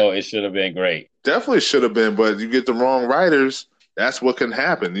 shit. It should have been great. Definitely should have been, but you get the wrong writers, that's what can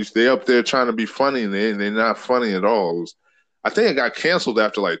happen. They're up there trying to be funny, and they're not funny at all. I think it got canceled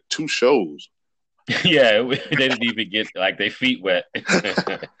after like 2 shows. Yeah, they didn't even get like their feet wet.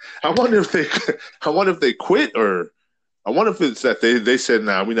 I wonder if they quit, or I wonder if it's that they said,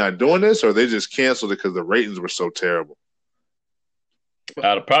 "Nah, we're not doing this," or they just canceled it because the ratings were so terrible.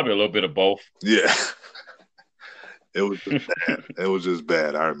 Probably a little bit of both. Yeah, it was just bad. It was just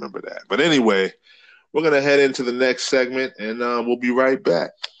bad. I remember that. But anyway, we're gonna head into the next segment, and we'll be right back.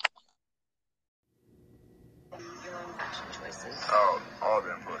 All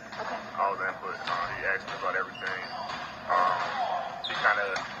the input. Okay. All the input. He asked me about everything. He kind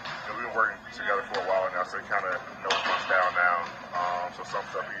of, we've been working together for a while now, so he kind of knows my style now. So some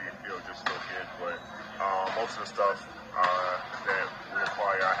stuff he'll just still get, but most of the stuff that we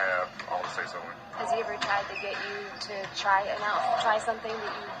acquire, I have all to say so in. Has he ever tried to get you to try something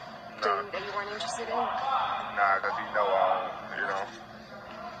that you weren't interested in? Nah, because he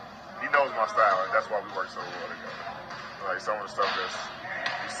knows my style, and that's why we work so well together. Like some of the stuff that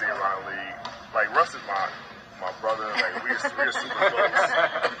you see around the league, like Russ is my brother, like we're super close,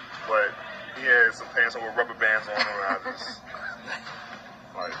 but he has some pants on with rubber bands on him, and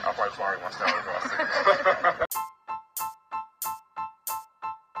I'll probably fire my style if I see it.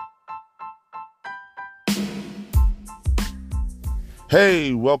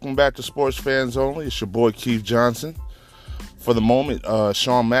 Hey, welcome back to Sports Fans Only. It's your boy Keith Johnson. For the moment,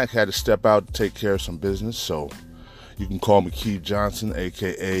 Sean Mack had to step out to take care of some business, so you can call me Keith Johnson,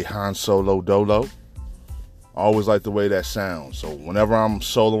 a.k.a. Han Solo Dolo. I always like the way that sounds, so whenever I'm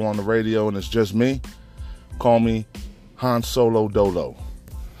solo on the radio and it's just me, call me Han Solo Dolo.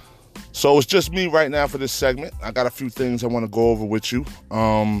 So it's just me right now for this segment. I got a few things I want to go over with you.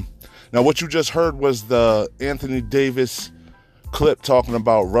 Now, what you just heard was the Anthony Davis clip talking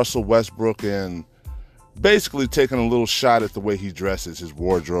about Russell Westbrook and basically taking a little shot at the way he dresses, his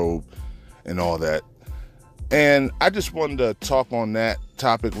wardrobe and all that. And I just wanted to talk on that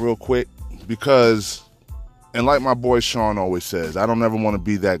topic real quick because, and like my boy Sean always says, I don't ever want to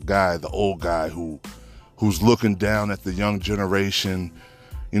be that guy, the old guy who's looking down at the young generation,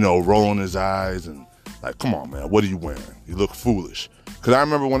 rolling his eyes and like, come on, man, what are you wearing? You look foolish. Because I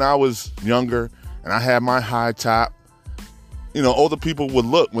remember when I was younger and I had my high top, older people would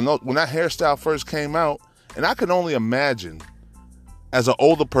look when that hairstyle first came out, and I can only imagine as an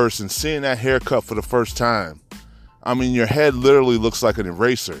older person seeing that haircut for the first time. I mean, your head literally looks like an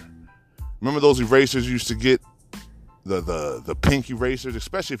eraser. Remember those erasers you used to get, the pink erasers,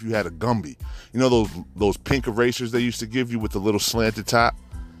 especially if you had a Gumby. Those pink erasers they used to give you with the little slanted top.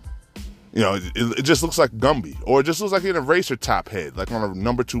 It just looks like Gumby, or it just looks like an eraser top head, like on a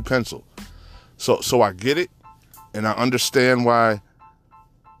number 2 pencil. So I get it. And I understand why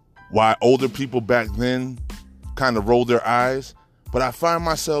older people back then kind of rolled their eyes. But I find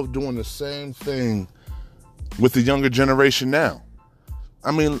myself doing the same thing with the younger generation now.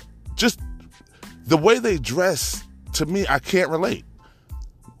 I mean, just the way they dress, to me, I can't relate.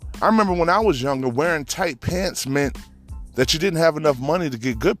 I remember when I was younger, wearing tight pants meant that you didn't have enough money to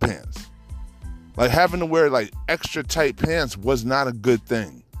get good pants. Like having to wear like extra tight pants was not a good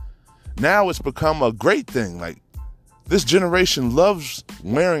thing. Now it's become a great thing. Like, this generation loves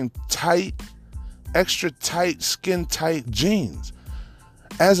wearing tight, extra tight, skin tight jeans.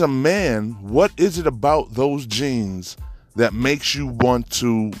 As a man, what is it about those jeans that makes you want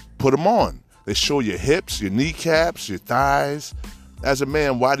to put them on? They show your hips, your kneecaps, your thighs. As a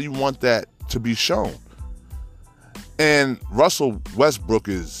man, why do you want that to be shown? And Russell Westbrook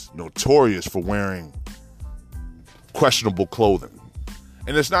is notorious for wearing questionable clothing.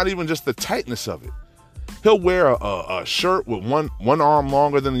 And it's not even just the tightness of it. He'll wear a shirt with one arm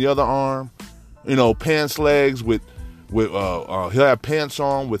longer than the other arm, pants legs with he'll have pants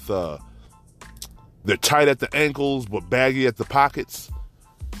on with they're tight at the ankles but baggy at the pockets,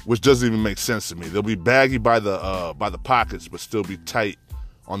 which doesn't even make sense to me. They'll be baggy by the pockets but still be tight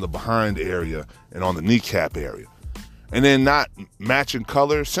on the behind area and on the kneecap area. And then not matching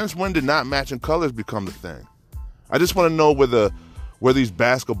colors. Since when did not matching colors become the thing? I just want to know where these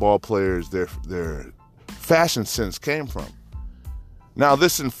basketball players their fashion sense came from. Now,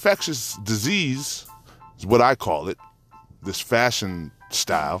 this infectious disease is what I call it. This fashion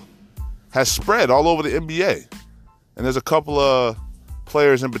style has spread all over the NBA. And there's a couple of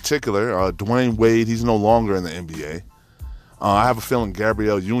players in particular. Dwayne Wade, he's no longer in the NBA. I have a feeling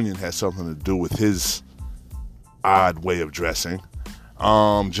Gabrielle Union has something to do with his odd way of dressing.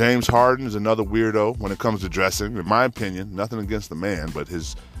 James Harden is another weirdo when it comes to dressing. In my opinion, nothing against the man, but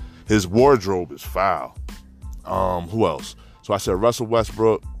his wardrobe is foul. Who else? So I said Russell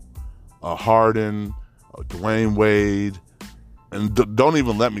Westbrook, Harden, Dwayne Wade, and don't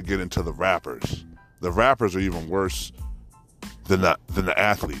even let me get into the rappers. The rappers are even worse than the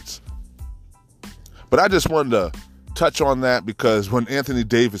athletes. But I just wanted to touch on that because when Anthony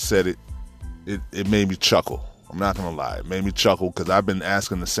Davis said it made me chuckle. I'm not going to lie. It made me chuckle because I've been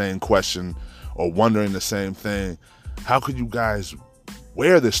asking the same question or wondering the same thing. How could you guys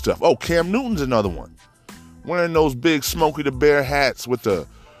wear this stuff? Oh, Cam Newton's another one. Wearing those big Smokey the Bear hats with the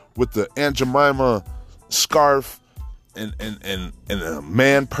Aunt Jemima scarf and a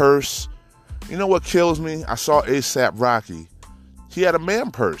man purse. You know what kills me? I saw A$AP Rocky. He had a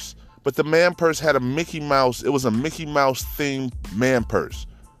man purse, but the man purse had a Mickey Mouse. It was a Mickey Mouse themed man purse.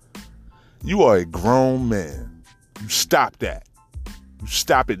 You are a grown man. You stop that. You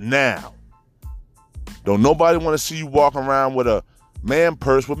stop it now. Don't nobody want to see you walking around with a man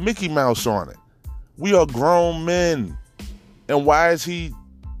purse with Mickey Mouse on it. We are grown men. And why is he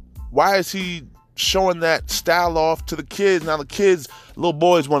showing that style off to the kids? Now the kids, little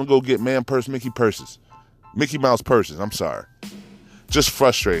boys want to go get man purse, Mickey Mouse purses. I'm sorry. Just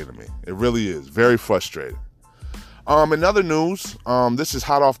frustrating to me. It really is. Very frustrating. In other news, this is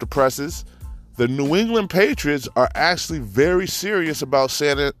hot off the presses. The New England Patriots are actually very serious about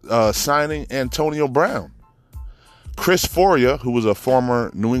signing Antonio Brown. Chris Foria, who was a former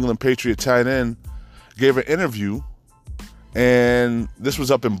New England Patriot tight end, gave an interview, and this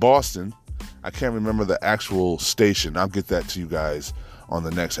was up in Boston. I can't remember the actual station. I'll get that to you guys on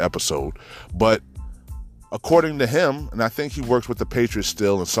the next episode. But according to him, and I think he works with the Patriots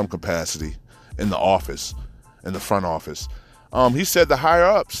still in some capacity in the office, in the front office, he said the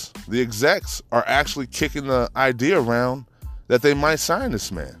higher-ups, the execs, are actually kicking the idea around that they might sign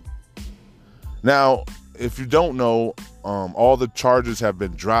this man. Now, if you don't know, all the charges have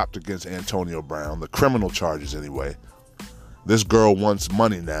been dropped against Antonio Brown, the criminal charges anyway. This girl wants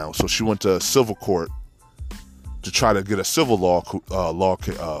money now, so she went to civil court to try to get a civil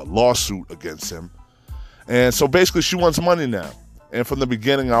lawsuit against him. And so basically she wants money now. And from the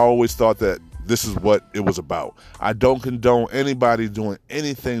beginning, I always thought that this is what it was about. I don't condone anybody doing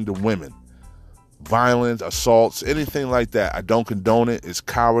anything to women. Violence, assaults, anything like that. I don't condone it. It's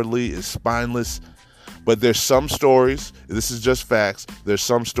cowardly. It's spineless. But there's some stories, this is just facts, there's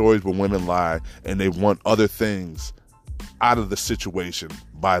some stories where women lie and they want other things out of the situation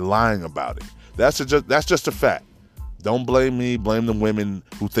by lying about it. That's just a fact. Don't blame me, blame the women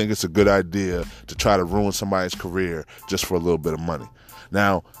who think it's a good idea to try to ruin somebody's career just for a little bit of money.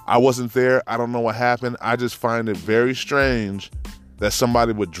 Now, I wasn't there. I don't know what happened. I just find it very strange that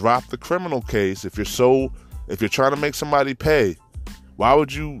somebody would drop the criminal case. If you're trying to make somebody pay, why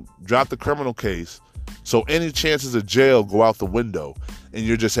would you drop the criminal case? So any chances of jail go out the window and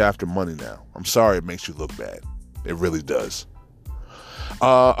you're just after money now. I'm sorry it makes you look bad. It really does.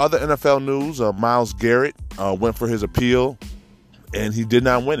 Other NFL news, Myles Garrett went for his appeal and he did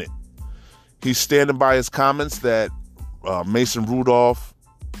not win it. He's standing by his comments that Mason Rudolph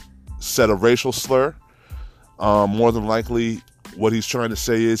said a racial slur. More than likely, what he's trying to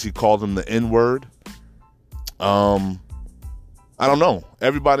say is he called him the N-word. I don't know.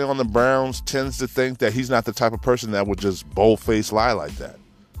 Everybody on the Browns tends to think that he's not the type of person that would just bold-faced lie like that.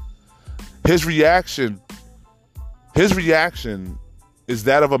 His reaction is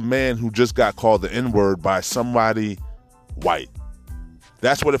that of a man who just got called the N-word by somebody white.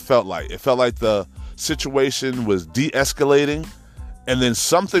 That's what it felt like. It felt like the situation was de-escalating, and then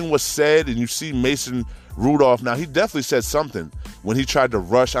something was said, and you see Mason Rudolph. Now, he definitely said something when he tried to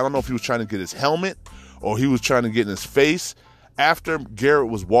rush. I don't know if he was trying to get his helmet or he was trying to get in his face. After Garrett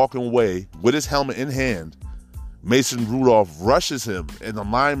was walking away with his helmet in hand, Mason Rudolph rushes him, and the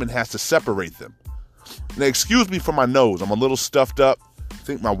lineman has to separate them. Now, excuse me for my nose. I'm a little stuffed up. I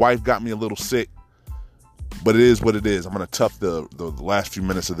think my wife got me a little sick, but it is what it is. I'm going to tough the last few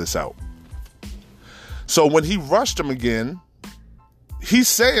minutes of this out. So when he rushed him again, he's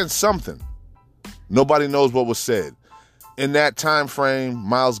saying something. Nobody knows what was said. In that time frame,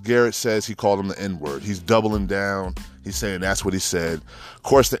 Myles Garrett says he called him the N-word. He's doubling down. He's saying that's what he said. Of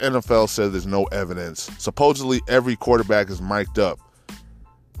course, the NFL says there's no evidence. Supposedly, every quarterback is mic'd up.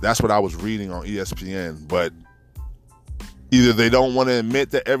 That's what I was reading on ESPN. But either they don't want to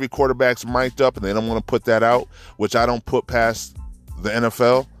admit that every quarterback's mic'd up and they don't want to put that out, which I don't put past the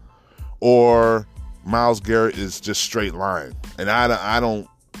NFL, or Myles Garrett is just straight lying. And I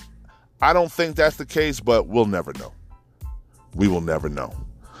don't think that's the case, but we'll never know. We will never know.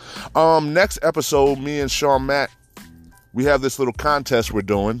 Next episode, me and Sean Mack, we have this little contest we're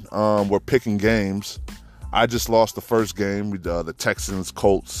doing. We're picking games. I just lost the first game. The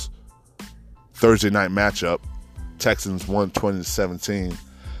Texans-Colts Thursday night matchup. Texans won 20-17.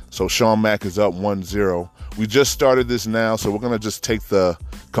 So Sean Mack is up 1-0. We just started this now, so we're going to just take the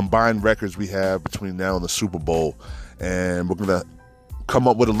combined records we have between now and the Super Bowl, and we're going to come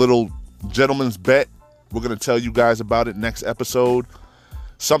up with a little gentleman's bet. We're going to tell you guys about it next episode.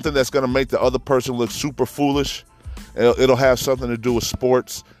 Something that's going to make the other person look super foolish. It'll have something to do with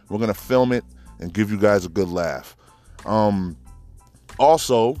sports. We're going to film it and give you guys a good laugh.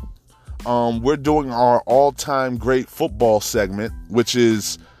 Also, we're doing our all-time great football segment, which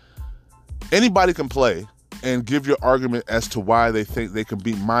is anybody can play and give your argument as to why they think they can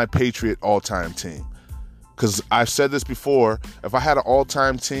beat my Patriot all-time team. Because I've said this before, if I had an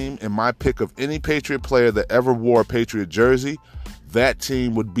all-time team and my pick of any Patriot player that ever wore a Patriot jersey, that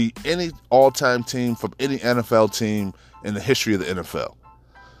team would beat any all-time team from any NFL team in the history of the NFL.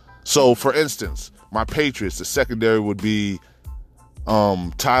 So, for instance, my Patriots, the secondary would be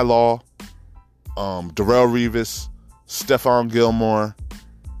Ty Law, Darrell Revis, Stephon Gilmore,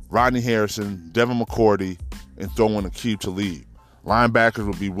 Rodney Harrison, Devin McCourty, and throw in Aqib Talib. Linebackers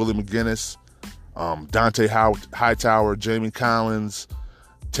would be Willie McGinnis, Dante Hightower, Jamie Collins,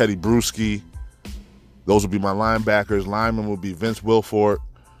 Teddy Bruschi. Those would be my linebackers. Linemen would be Vince Wilfork,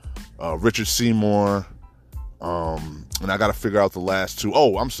 Richard Seymour, and I got to figure out the last two.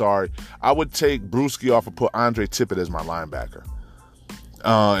 Oh, I'm sorry. I would take Bruschi off and put Andre Tippett as my linebacker.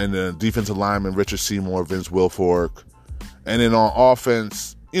 And the defensive lineman, Richard Seymour, Vince Wilfork. And then on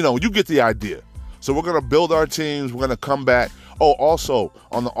offense, you get the idea. So we're going to build our teams. We're going to come back. Oh, also,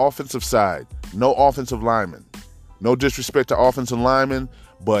 on the offensive side, no offensive linemen. No disrespect to offensive linemen,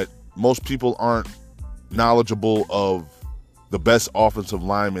 but most people aren't knowledgeable of the best offensive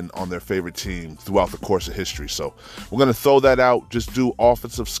linemen on their favorite team throughout the course of history. So we're going to throw that out. Just do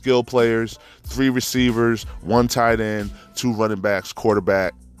offensive skill players, 3 receivers, 1 tight end, 2 running backs,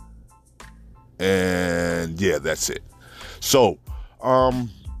 quarterback. And yeah, that's it. So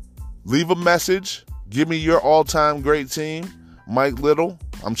leave a message. Give me your all-time great team. Mike Little,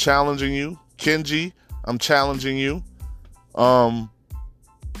 I'm challenging you. Kenji, I'm challenging you.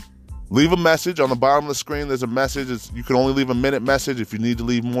 Leave a message. On the bottom of the screen, there's a message. You can only leave a minute message. If you need to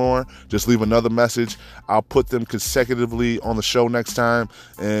leave more, just leave another message. I'll put them consecutively on the show next time,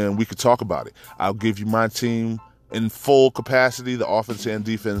 and we could talk about it. I'll give you my team in full capacity, the offense and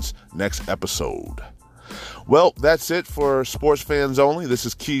defense, next episode. Well, that's it for Sports Fans Only. This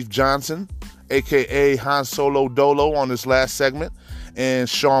is Keith Johnson, a.k.a. Han Solo Dolo on this last segment, and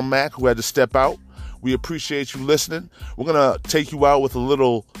Sean Mack, who had to step out. We appreciate you listening. We're going to take you out with a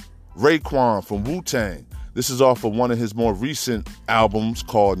little Raekwon from Wu-Tang. This is off of one of his more recent albums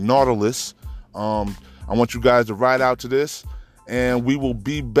called Nautilus. I want you guys to ride out to this, and we will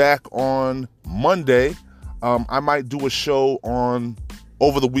be back on Monday. I might do a show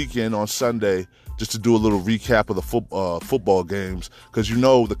over the weekend on Sunday just to do a little recap of the football games, because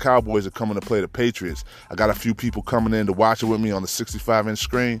the Cowboys are coming to play the Patriots. I got a few people coming in to watch it with me on the 65-inch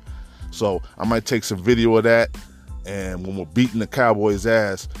screen, so I might take some video of that. And when we're beating the Cowboys'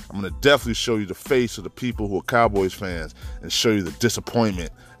 ass, I'm going to definitely show you the face of the people who are Cowboys fans and show you the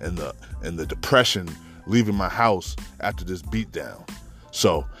disappointment and the depression leaving my house after this beatdown.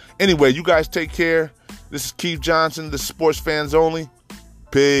 So, anyway, you guys take care. This is Keith Johnson. This is Sports Fans Only.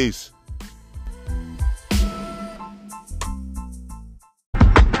 Peace.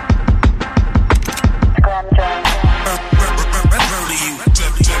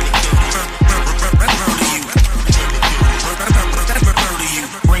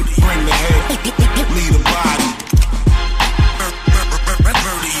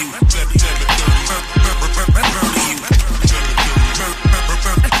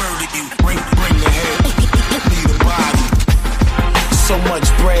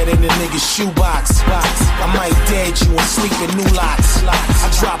 Shoebox, I might dead you and sleep in new lots. I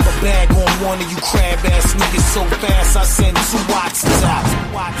drop a bag on one of you crab ass niggas so fast I send 2 watts out.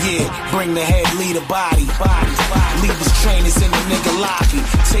 Yeah, bring the head, lead the body. Leave his trainers in the nigga lobby.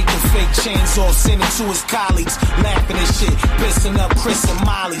 Take the fake chains off, send it to his colleagues. Laughing and shit, pissing up Chris and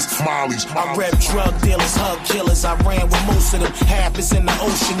Molly's. I rep drug dealers, hug killers. I ran with most of them. Half is in the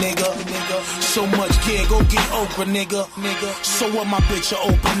ocean, nigga. So much gear, go get Oprah, nigga. So what, my bitch a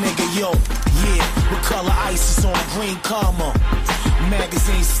Oprah, nigga, yo. Yeah, what color ice is on a green comma.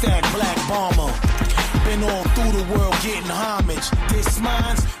 Magazine stack, black bomber. Been all through the world getting homage. This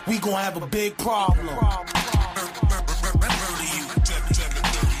minds, we gon' have a big problem.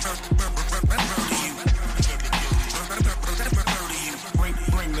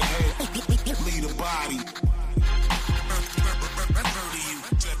 Bring the head, lead the body.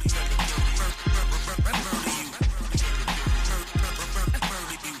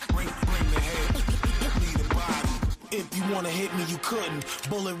 If you wanna hit me, you couldn't.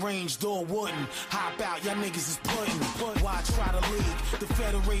 Bullet range, door wouldn't. Hop out, y'all niggas is putting. Why try to league? The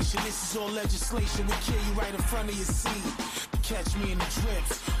Federation, this is all legislation. We kill you right in front of your seat. Catch me in the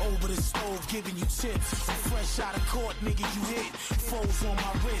drips, over the stove giving you tips. Fresh out of court, nigga, you hit. Foes on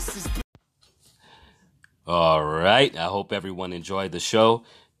my wrist. All right, I hope everyone enjoyed the show.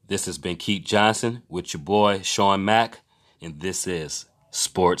 This has been Keith Johnson with your boy Sean Mack, and this is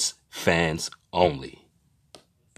Sports Fans Only.